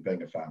interest in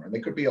being a farmer, and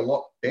there could be a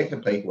lot better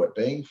people at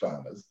being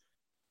farmers,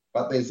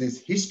 but there's this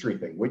history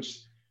thing, which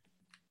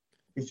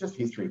is just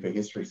history for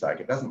history's sake.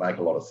 It doesn't make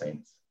a lot of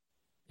sense.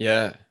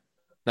 Yeah.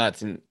 No,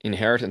 it's an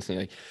inheritance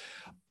nearly.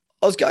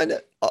 I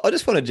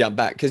just want to jump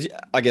back because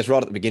I guess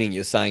right at the beginning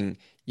you're saying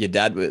your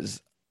dad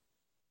was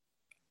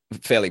a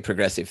fairly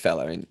progressive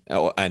fella,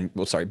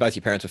 both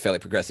your parents were fairly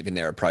progressive in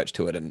their approach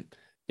to it, and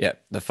yeah,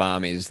 the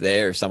farm is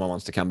there. If someone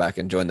wants to come back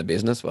and join the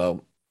business,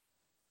 well,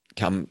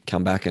 come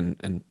back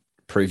and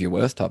prove your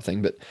worth type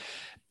thing. But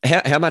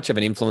how much of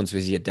an influence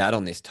was your dad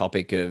on this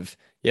topic of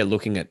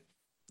looking at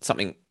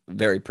something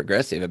very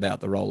progressive about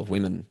the role of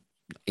women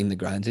in the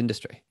grains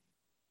industry?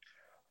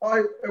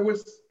 It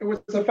was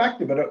a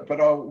factor,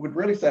 but I would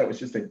really say it was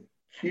just a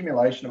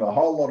accumulation of a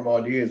whole lot of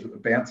ideas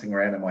bouncing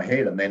around in my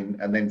head, and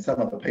then some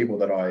of the people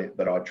that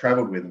I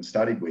travelled with and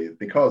studied with,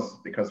 because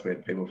we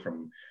had people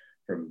from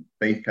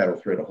beef cattle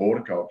through to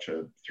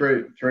horticulture,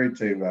 through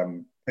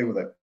to people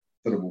that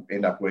sort of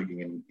end up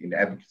working in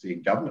advocacy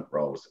and government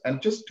roles,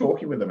 and just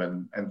talking with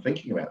them and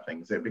thinking about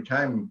things.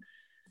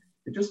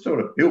 It just sort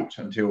of built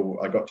until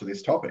I got to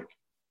this topic.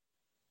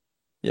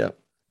 Yeah.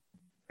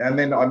 And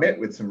then I met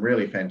with some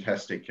really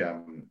fantastic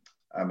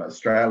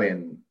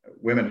Australian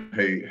women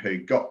who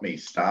got me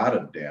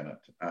started down it,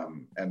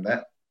 and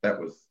that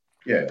was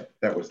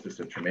just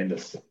a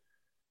tremendous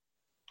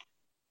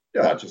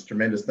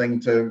thing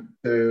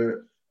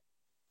to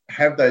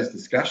have those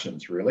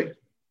discussions, really.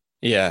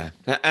 Yeah,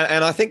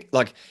 and I think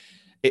like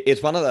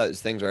it's one of those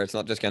things where it's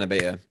not just going to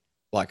be a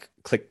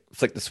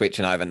flick the switch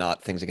and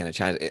overnight things are going to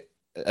change.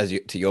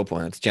 To your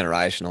point, it's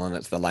generational, and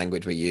it's the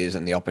language we use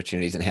and the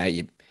opportunities and how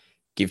you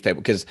give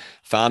people, because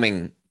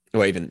farming,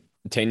 or even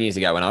 10 years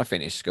ago when I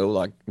finished school,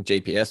 like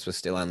GPS was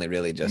still only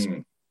really just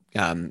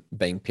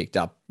being picked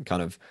up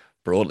kind of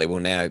broadly. Well,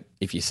 now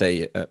if you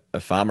see a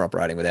farmer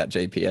operating without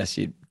GPS,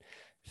 you'd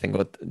think,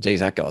 "What?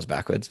 Geez, that guy's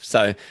backwards."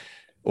 So,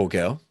 or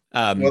girl.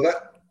 That's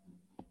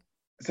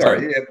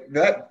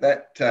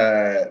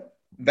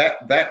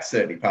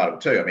certainly part of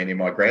it too. I mean, in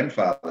my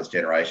grandfather's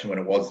generation, when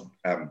it was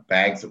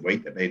bags of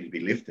wheat that needed to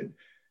be lifted,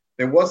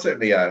 there was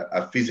certainly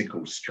a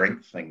physical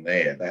strength thing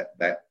there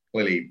that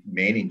clearly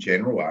men in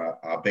general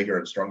are bigger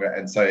and stronger,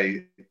 and so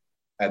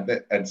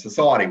and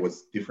society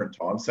was different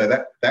times. So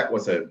that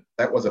was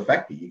a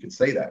factor. You can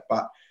see that.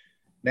 But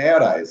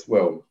nowadays,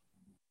 well,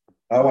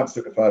 I once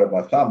took a photo of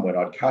my thumb when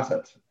I'd cut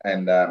it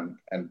and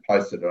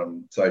posted it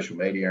on social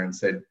media and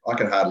said, I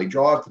can hardly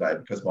drive today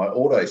because my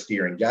auto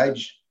steer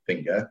engage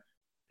finger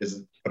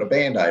has put a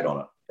Band-Aid on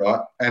it, right?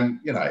 And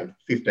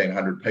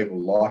 1,500 people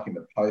liking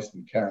the post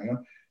and carrying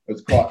on. It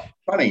was quite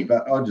funny,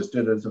 but I just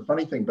did it as a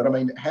funny thing. But I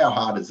mean, how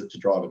hard is it to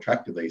drive a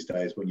tractor these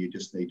days when you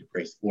just need to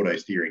press auto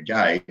steer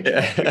engage?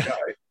 Yeah.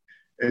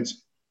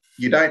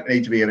 You don't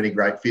need to be of any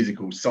great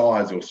physical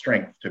size or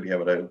strength to be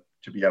able to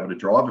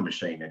drive a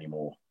machine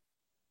anymore.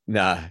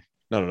 Nah,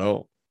 not at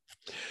all.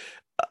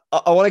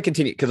 I want to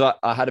continue because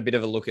I had a bit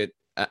of a look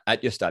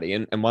at your study,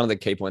 and one of the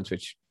key points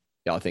which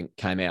I think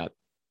came out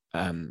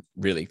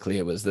really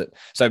clear was that,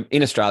 so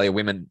in Australia,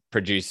 women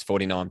produce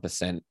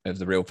 49% of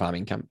the real farm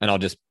income. And I'll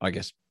just, I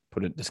guess,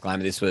 put a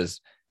disclaimer. This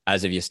was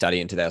as of your study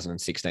in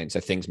 2016. So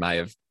things may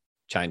have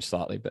changed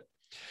slightly. But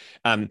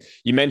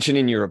you mentioned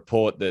in your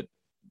report that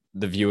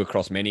the view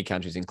across many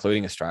countries,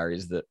 including Australia,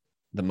 is that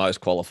the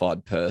most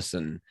qualified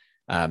person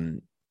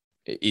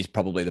is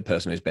probably the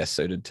person who's best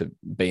suited to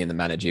be in the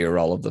managerial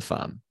role of the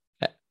farm.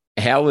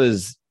 How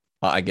was,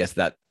 I guess,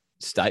 that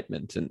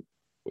statement and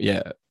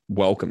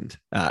welcomed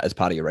as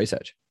part of your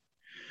research?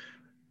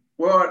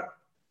 Well,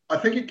 I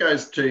think it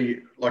goes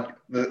to like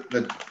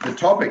the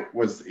topic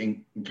was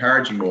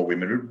encouraging more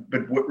women,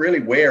 but really,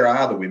 where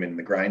are the women in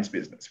the grains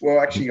business?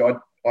 Well, actually, I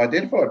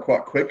identified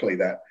quite quickly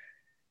that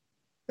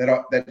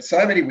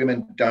so many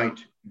women don't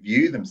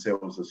view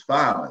themselves as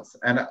farmers,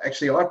 and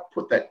actually, I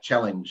put that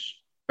challenge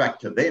back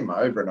to them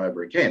over and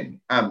over again,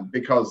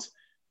 because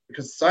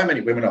so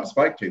many women I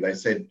spoke to, they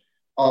said,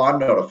 "Oh, I'm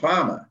not a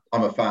farmer.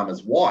 I'm a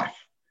farmer's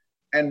wife,"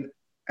 and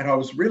I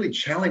was really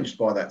challenged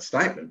by that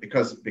statement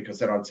because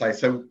then I'd say,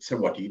 so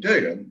what do you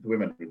do? And the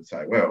women would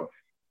say, well,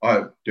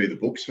 I do the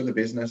books for the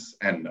business,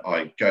 and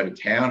I go to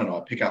town and I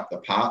pick up the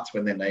parts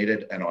when they're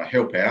needed, and I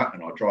help out,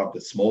 and I drive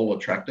the smaller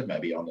tractor,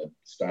 maybe on the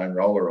stone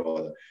roller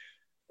or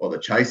the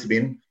chaser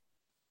bin.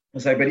 I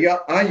say, but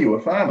are you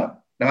a farmer?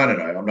 No,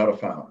 I'm not a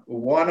farmer.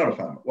 Well, why not a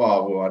farmer?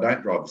 Well, I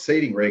don't drive the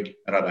seeding rig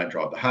and I don't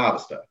drive the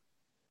harvester.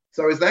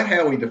 So is that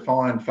how we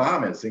define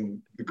farmers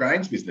in the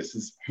grains business?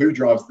 Is who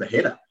drives the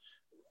header?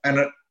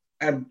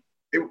 And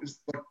it was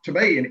like, to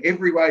me, in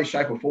every way,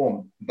 shape or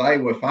form, they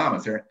were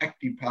farmers. They're an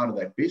active part of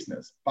that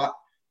business, but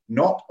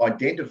not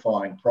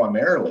identifying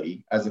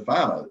primarily as a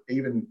farmer,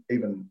 even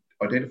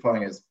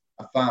identifying as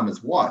a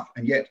farmer's wife.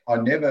 And yet I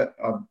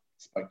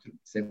spoke to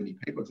 70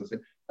 people, as I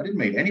said, I didn't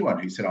meet anyone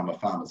who said I'm a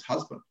farmer's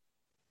husband.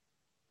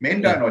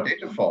 Men don't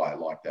identify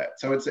like that.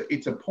 So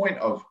it's a point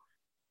of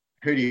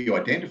who do you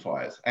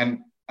identify as? And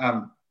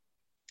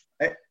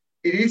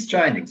it is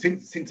changing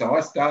since I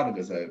started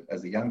as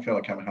a young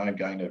fella coming home,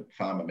 going to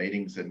farmer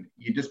meetings, and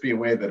you just be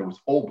aware that it was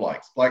all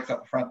blokes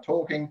up the front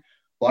talking,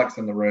 blokes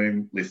in the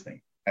room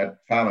listening at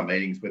farmer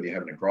meetings, whether you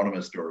have an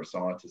agronomist or a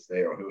scientist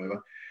there or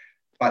whoever.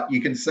 But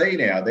you can see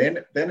now,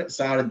 then it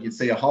started, you'd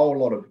see a whole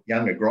lot of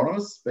young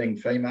agronomists being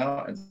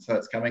female, and so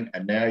it's coming,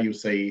 and now you'll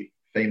see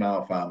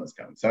female farmers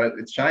coming. So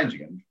it's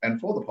changing, and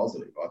for the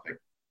positive, I think,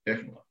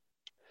 definitely.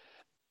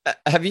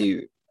 Have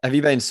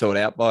you been sought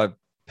out by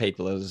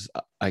people as,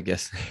 I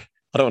guess,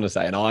 I don't want to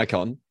say an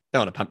icon,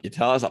 don't want to pump your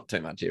tires up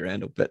too much here,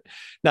 Randall, but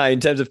no,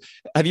 in terms of,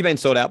 have you been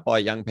sought out by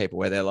young people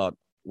where they're like,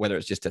 whether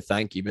it's just to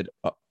thank you, but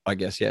I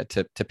guess, yeah,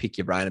 to pick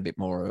your brain a bit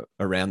more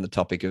around the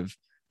topic of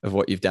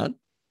what you've done?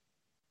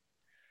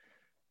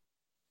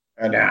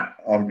 No,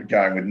 I'm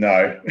going with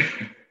no.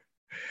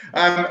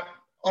 I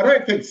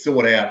don't think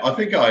sought out. I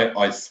think I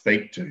do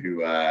speak to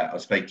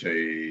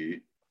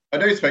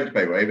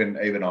people.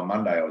 Even on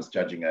Monday, I was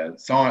judging a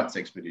science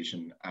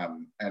expedition,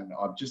 and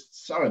I'm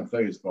just so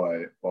enthused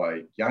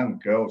by young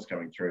girls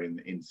coming through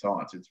in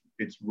science.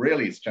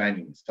 It's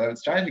changing. So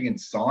it's changing in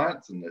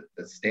science and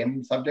the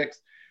STEM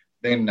subjects.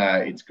 Then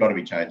it's got to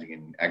be changing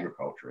in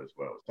agriculture as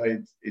well. So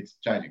it's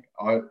changing.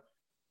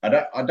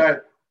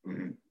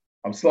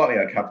 I'm slightly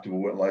uncomfortable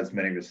with those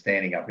many of us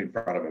standing up in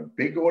front of a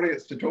big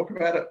audience to talk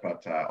about it,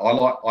 but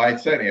I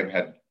certainly have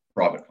had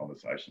private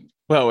conversations.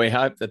 Well, we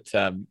hope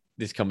that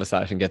this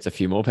conversation gets a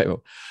few more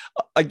people.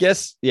 I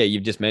guess, yeah,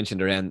 you've just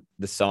mentioned around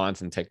the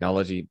science and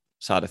technology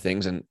side of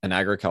things and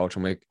agriculture.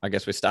 And I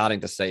guess we're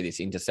starting to see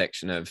this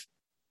intersection of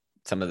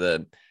some of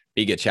the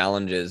bigger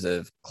challenges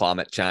of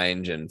climate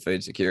change and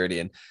food security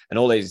and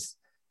all these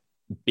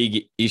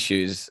big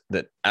issues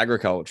that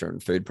agriculture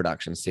and food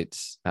production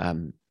sits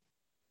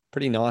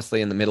pretty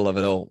nicely in the middle of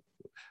it all.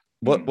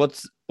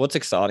 What's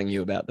exciting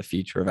you about the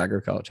future of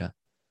agriculture?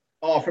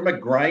 Oh, from a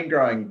grain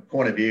growing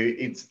point of view,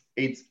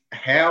 it's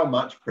how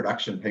much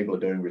production people are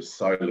doing with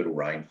so little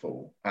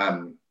rainfall.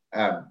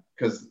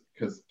 Because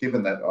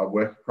given that I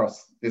work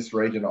across this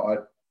region,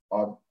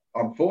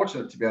 I'm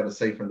fortunate to be able to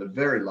see from the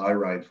very low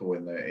rainfall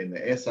in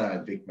the SA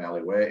and Vic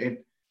Mallee, where the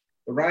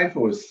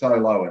rainfall is so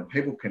low and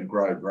people can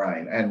grow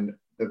grain. And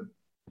the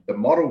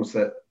models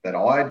that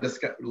I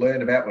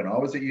learned about when I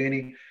was at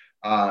uni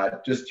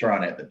are just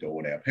thrown out the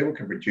door now. People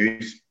can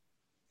produce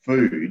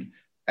food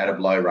out of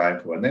low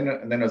rainfall. And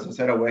then, as I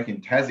said, I work in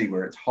Tassie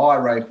where it's high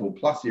rainfall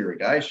plus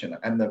irrigation,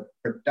 and the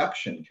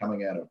production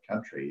coming out of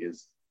country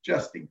is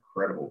just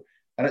incredible.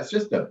 And it's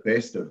just the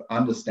best of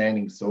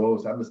understanding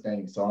soils,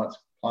 understanding science,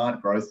 plant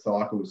growth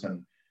cycles.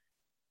 And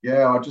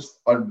yeah,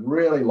 I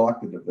really like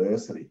the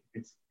diversity.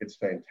 It's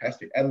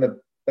fantastic. And the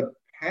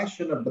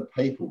passion of the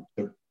people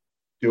to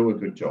do a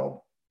good job.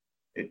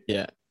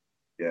 Yeah.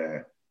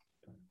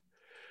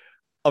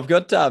 I've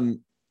got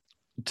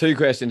two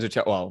questions,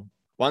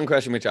 one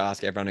question which I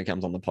ask everyone who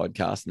comes on the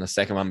podcast, and the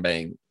second one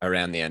being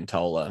around the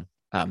Antola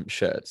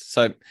shirts.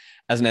 So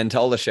as an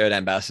Antola shirt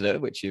ambassador,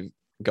 which you've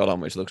got on,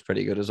 which looks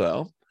pretty good as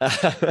well,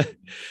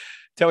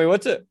 tell me,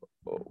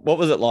 what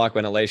was it like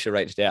when Alicia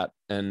reached out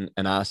and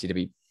asked you to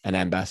be an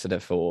ambassador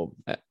for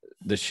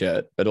the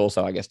shirt, but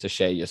also, I guess, to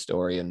share your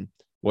story and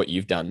what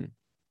you've done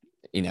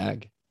in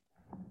ag?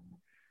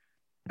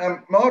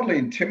 Mildly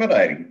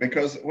intimidating,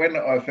 because when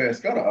I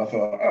first got it, I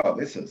thought, oh,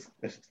 this is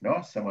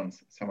nice.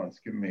 Someone's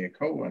given me a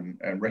call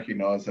and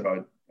recognised that I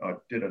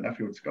did a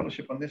Nuffield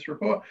scholarship on this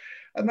report.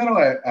 And then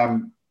I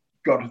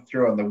got it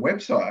through on the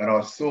website, and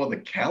I saw the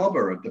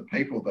calibre of the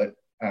people that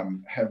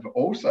have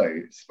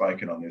also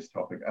spoken on this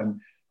topic.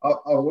 And I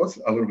was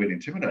a little bit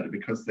intimidated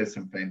because there's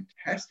some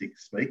fantastic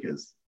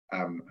speakers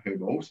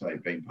who've also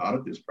been part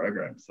of this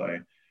program.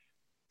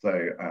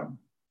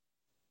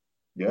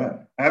 Yeah,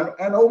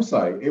 and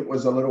also it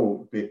was a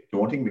little bit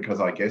daunting because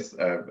I guess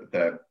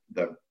the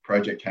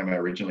project came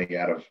originally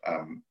out of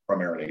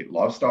primarily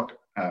livestock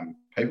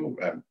people,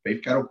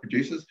 beef cattle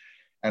producers,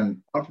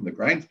 and I'm from the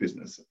grains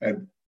business,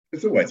 and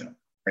there's always a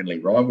friendly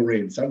rivalry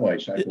in some way,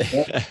 shape, or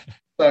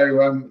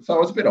form. So I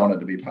was a bit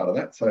honoured to be part of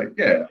that. So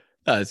yeah,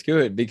 it's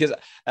good, because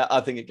I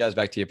think it goes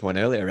back to your point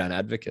earlier around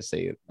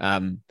advocacy.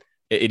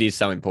 It is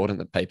so important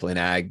that people in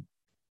ag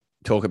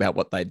talk about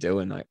what they do,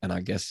 and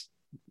I guess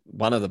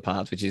one of the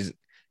parts which is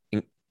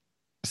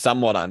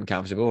somewhat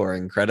uncomfortable or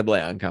incredibly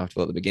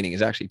uncomfortable at the beginning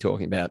is actually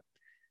talking about,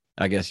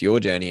 I guess, your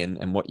journey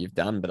and what you've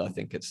done. But I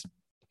think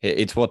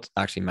it's what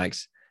actually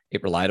makes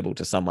it relatable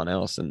to someone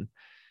else. And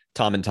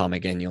time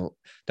again,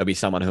 there'll be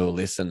someone who will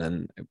listen,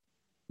 and it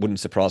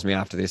wouldn't surprise me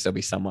after this, there'll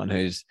be someone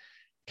who's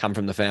come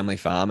from the family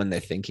farm and they're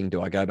thinking,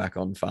 do I go back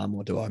on farm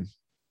or do I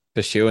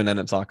pursue? And then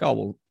it's like, oh,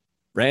 well,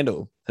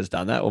 Randall has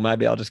done that. Or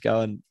maybe I'll just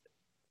go and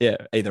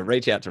either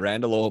reach out to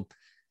Randall, or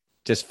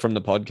just from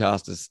the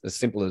podcast, as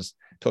simple as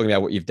talking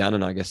about what you've done,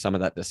 and I guess some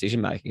of that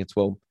decision making. It's,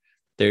 well,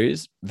 there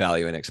is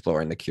value in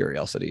exploring the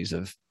curiosities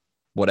of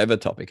whatever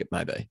topic it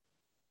may be.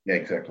 Yeah,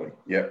 exactly.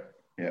 Yep.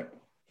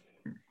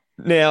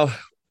 Now,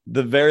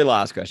 the very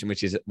last question,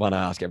 which is one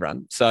I ask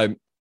everyone. So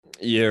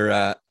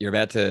you're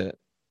about to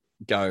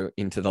go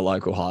into the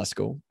local high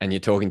school, and you're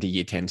talking to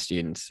year 10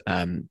 students.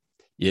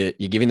 You're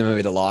giving them a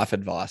bit of life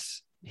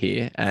advice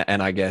here,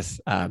 and I guess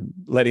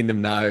letting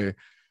them know,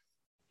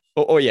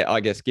 or I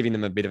guess giving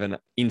them a bit of an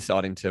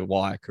insight into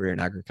why a career in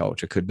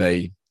agriculture could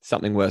be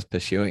something worth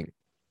pursuing.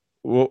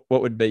 What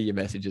would be your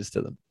messages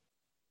to them?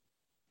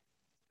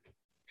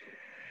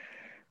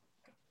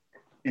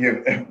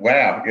 Yeah,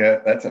 wow, yeah,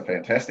 that's a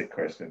fantastic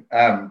question.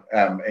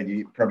 And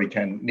you probably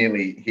can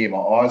nearly hear my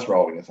eyes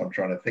rolling as I'm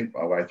trying to think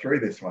my way through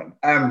this one.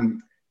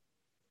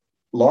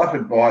 Life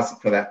advice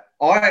for that.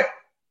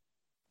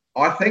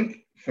 I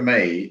think for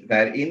me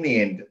that in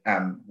the end,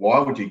 why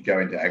would you go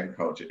into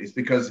agriculture? Is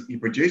because you're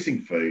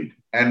producing food,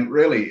 and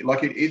really,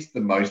 like, it is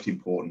the most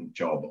important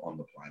job on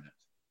the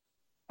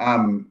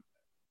planet.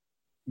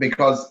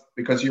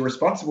 Because you're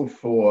responsible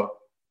for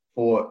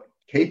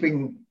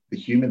keeping the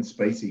human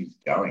species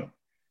going.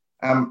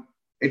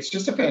 It's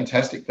just a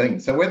fantastic thing.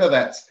 So whether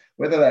that's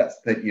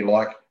that you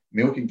like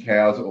milking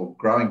cows or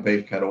growing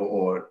beef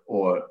cattle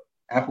or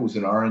apples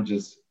and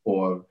oranges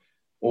or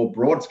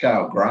broad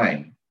scale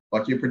grain,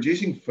 like, you're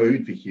producing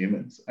food for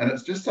humans, and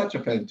it's just such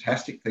a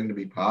fantastic thing to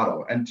be part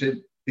of, and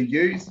to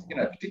use,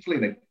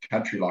 particularly in a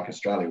country like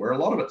Australia, where a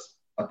lot of it's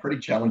a pretty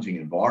challenging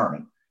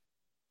environment,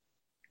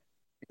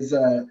 is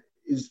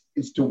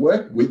to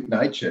work with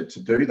nature to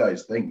do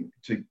those things,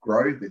 to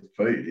grow this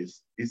food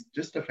is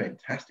just a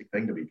fantastic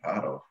thing to be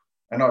part of.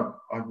 And I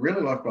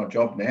really like my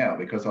job now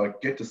because I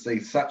get to see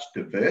such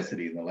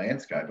diversity in the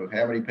landscape of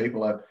how many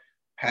people are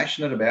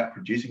passionate about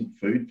producing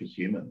food for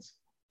humans.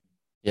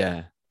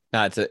 Yeah,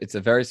 no, it's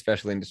a very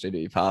special industry to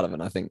be part of,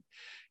 and I think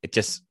it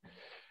just,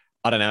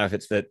 I don't know if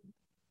it's that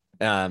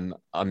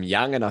I'm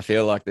young and I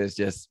feel like there's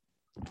just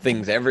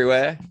things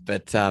everywhere,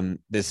 but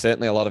there's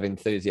certainly a lot of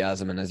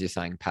enthusiasm and, as you're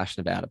saying,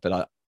 passion about it.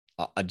 But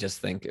I just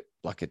think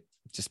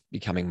it's just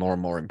becoming more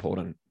and more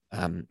important,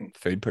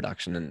 food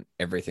production and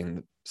everything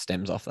that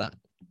stems off that.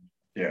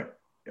 Yeah.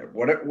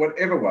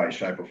 Whatever way,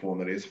 shape or form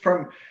that is,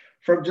 from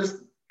just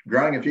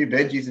growing a few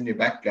veggies in your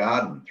back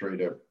garden through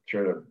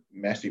to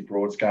massive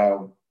broad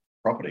scale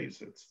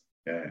properties.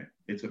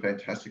 It's a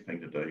fantastic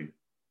thing to do.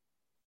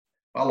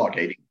 I like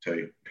eating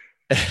too.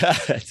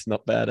 It's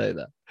not bad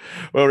either.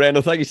 Well,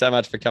 Randall, thank you so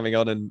much for coming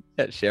on and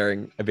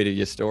sharing a bit of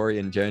your story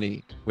and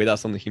journey with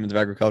us on the Humans of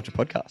Agriculture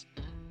podcast.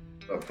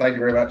 Well, thank you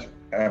very much,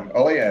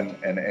 Ollie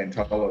and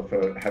Tola,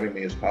 for having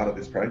me as part of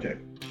this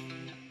project.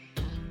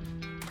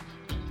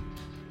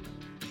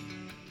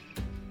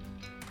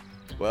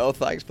 Well,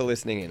 thanks for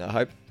listening in. I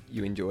hope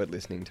you enjoyed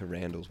listening to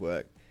Randall's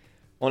work.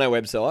 On our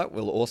website,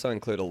 we'll also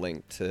include a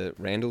link to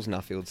Randall's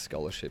Nuffield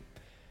Scholarship,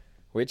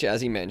 which,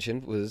 as he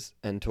mentioned, was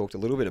and talked a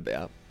little bit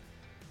about,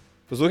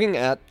 was looking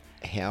at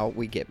how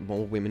we get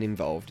more women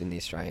involved in the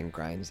Australian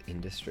grains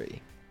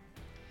industry.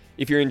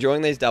 If you're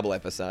enjoying these double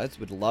episodes,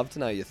 we'd love to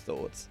know your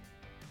thoughts.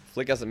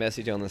 Flick us a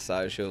message on the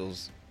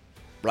socials,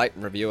 rate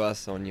and review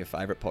us on your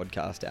favourite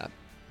podcast app,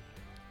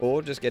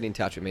 or just get in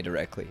touch with me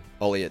directly,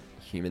 Ollie at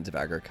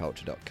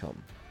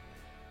humansofagriculture.com.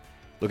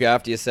 Look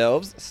after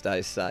yourselves,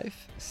 stay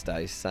safe,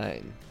 stay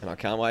sane, and I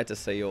can't wait to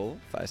see you all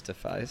face to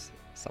face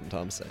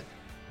sometime soon.